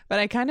 but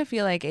I kind of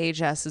feel like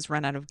AHS has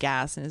run out of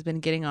gas and has been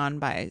getting on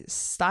by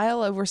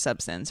style over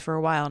substance for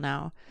a while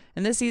now.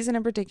 And this season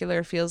in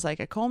particular feels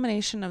like a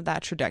culmination of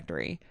that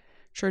trajectory.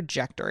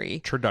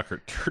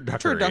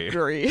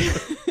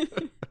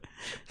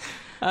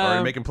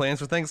 Already making plans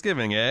for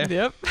Thanksgiving, eh?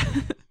 Yep.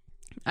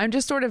 I'm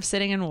just sort of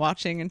sitting and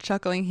watching and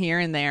chuckling here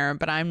and there,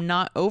 but I'm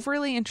not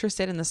overly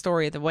interested in the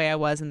story the way I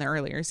was in the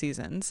earlier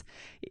seasons.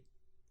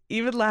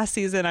 Even last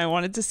season, I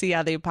wanted to see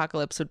how the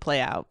apocalypse would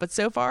play out, but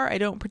so far, I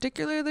don't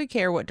particularly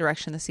care what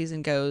direction the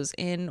season goes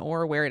in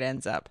or where it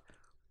ends up.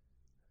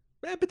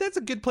 Yeah, but that's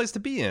a good place to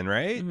be in,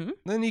 right?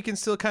 Then you can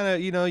still kind of,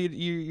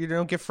 you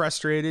don't get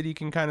frustrated. You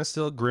can kind of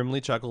still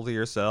grimly chuckle to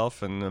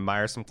yourself and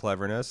admire some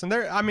cleverness. And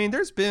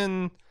there's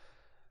been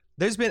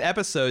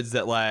episodes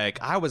that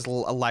I was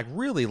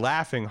really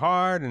laughing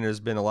hard, and there's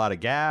been a lot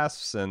of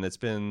gasps, and it's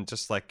been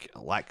just like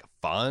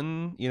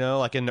fun,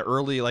 like in the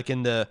early, like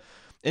in the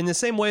In the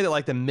same way that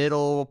like the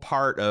middle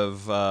part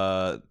of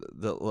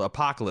the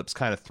Apocalypse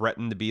kind of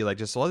threatened to be like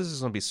just, well, this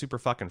is going to be super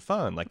fucking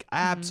fun. Like,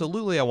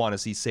 absolutely, I want to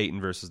see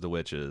Satan versus the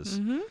witches.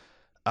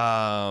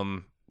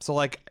 So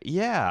like,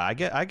 yeah,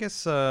 I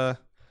guess I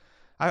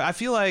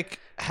feel like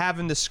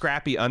having the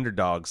scrappy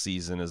underdog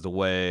season is the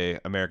way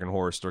American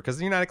Horror Story,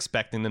 because you're not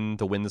expecting them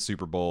to win the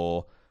Super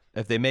Bowl.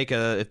 If they make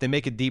a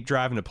deep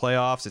drive into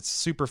playoffs, it's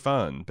super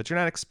fun, but you're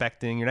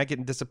not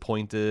getting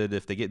disappointed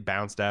if they get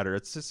bounced out, or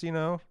it's just, you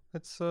know,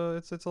 it's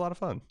a lot of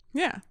fun.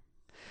 Yeah.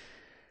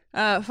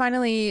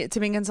 Finally,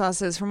 Tim Sauce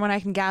says, from what I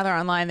can gather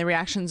online, the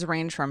reactions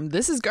range from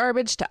 "this is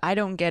garbage" to "I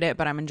don't get it,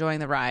 but I'm enjoying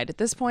the ride." At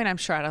this point, I'm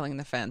straddling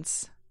the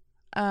fence.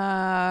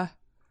 I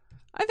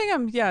think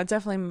I'm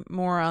definitely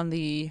more on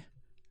the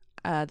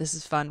 "this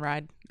is fun"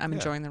 ride. I'm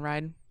enjoying the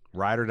ride.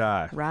 Ride or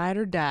die. Ride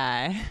or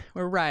die.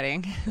 We're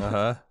riding.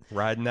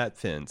 Riding that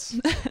fence.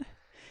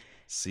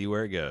 See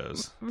where it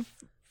goes.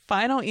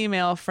 Final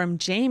email from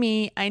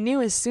Jamie. I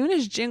knew as soon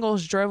as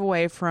Jingles drove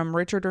away from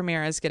Richard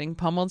Ramirez getting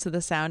pummeled to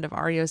the sound of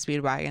REO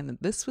Speedwagon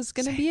that this was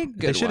going to be a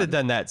good one. They should have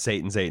done that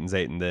Satan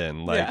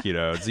then. Like, you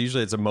know, it's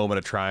usually a moment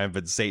of triumph,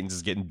 but Satan's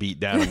just getting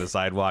beat down on the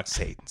sidewalk.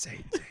 Satan.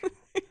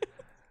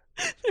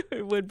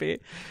 It would be.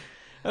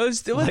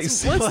 Let's do like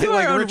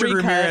our own Richard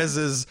recut.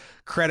 Ramirez's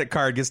credit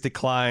card gets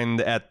declined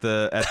at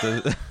the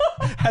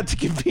at the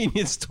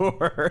convenience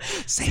store.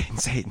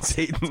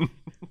 Satan.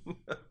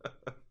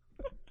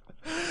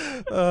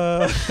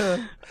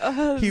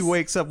 He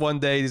wakes up one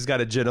day, he's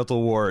got a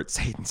genital wart.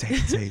 Satan.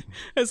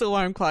 His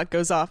alarm clock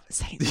goes off.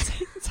 Satan.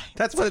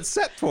 That's what it's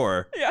set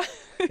for. Yeah.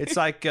 It's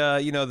like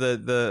you know,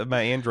 the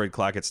my Android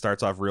clock, it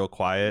starts off real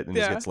quiet and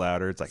just gets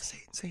louder. It's like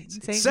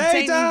Satan.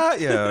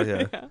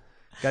 Yeah.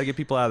 Gotta get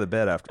people out of the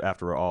bed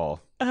after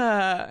all.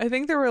 I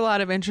think there were a lot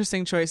of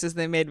interesting choices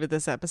they made with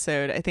this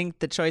episode. I think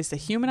the choice to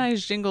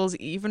humanize Jingles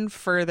even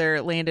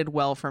further landed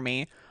well for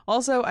me.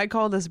 Also, I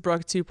call this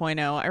Brooke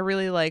 2.0. I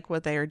really like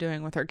what they are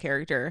doing with her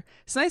character.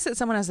 It's nice that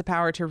someone has the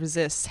power to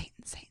resist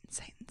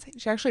Satan.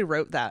 She actually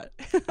wrote that.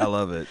 I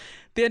love it.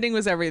 The ending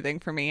was everything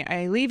for me.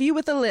 I leave you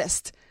with a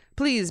list.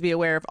 Please be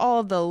aware of all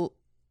of the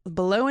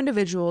below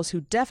individuals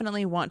who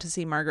definitely want to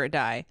see Margaret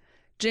die.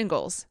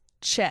 Jingles,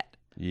 Chet,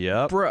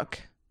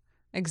 Brooke,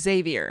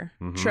 Xavier,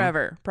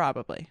 Trevor,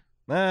 probably.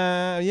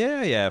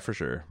 Yeah, for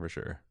sure. If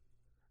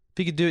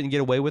he could do it and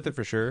get away with it,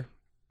 for sure.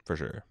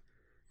 There's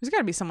got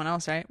to be someone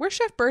else, right? Where's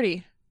Chef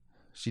Birdie?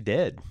 She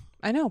dead.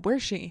 I know.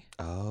 Where's she?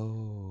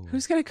 Oh.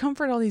 Who's gonna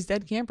comfort all these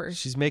dead campers?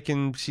 She's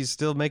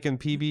still making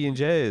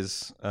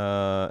PB&Js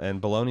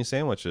and bologna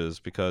sandwiches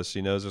because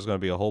she knows there's going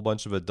to be a whole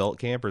bunch of adult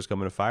campers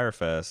coming to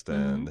Firefest,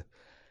 and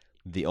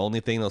the only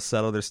thing that'll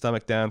settle their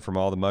stomach down from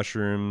all the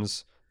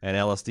mushrooms and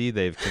LSD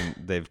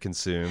they've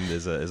consumed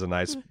is a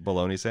nice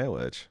bologna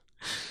sandwich.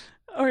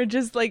 Or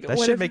just like that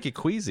should make you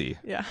queasy.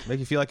 Yeah, make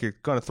you feel like you're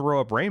going to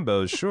throw up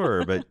rainbows,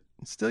 sure, but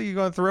still you're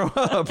going to throw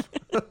up.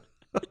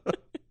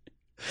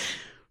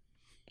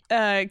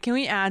 Can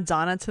we add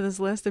Donna to this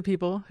list of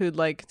people who'd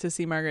like to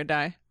see Margaret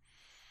die?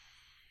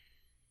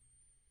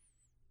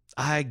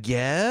 I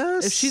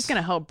guess if she's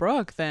gonna help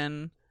Brooke,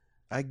 then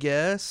I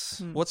guess.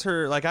 What's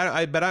her like?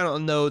 I bet I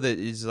don't know that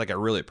it's like a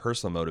really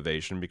personal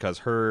motivation, because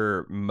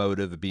her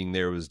motive of being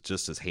there was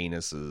just as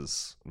heinous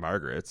as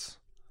Margaret's.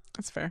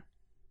 That's fair.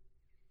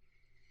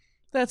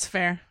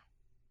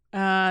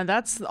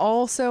 That's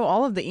also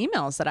all of the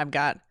emails that I've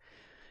got.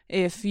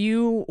 If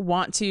you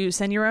want to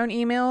send your own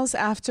emails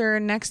after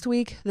next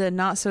week, the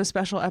not so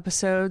special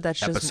episode, that's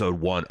just episode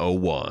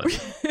 101,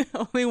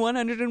 only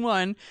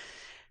 101,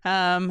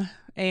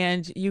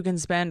 and you can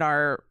spend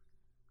our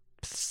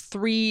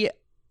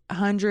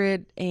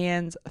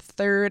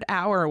 303rd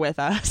hour with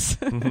us.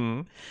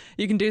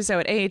 You can do so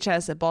at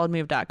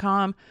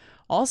ahs@baldmove.com.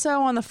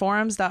 Also on the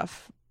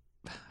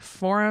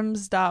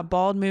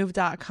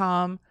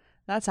forums.baldmove.com.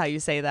 That's how you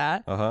say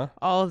that.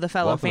 All of the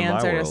fellow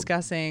fans are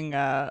discussing.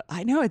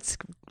 I know it's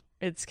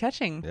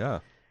catching. Yeah.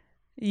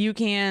 You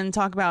can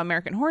talk about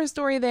American Horror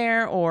Story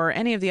there, or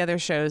any of the other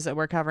shows that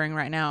we're covering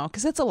right now,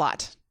 because it's a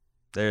lot.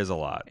 There's a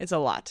lot. It's a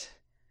lot.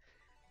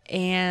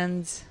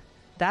 And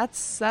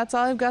that's all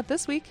I've got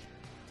this week.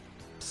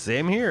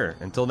 Same here.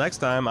 Until next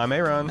time, I'm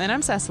Aaron. And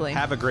I'm Cecily.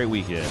 Have a great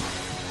weekend.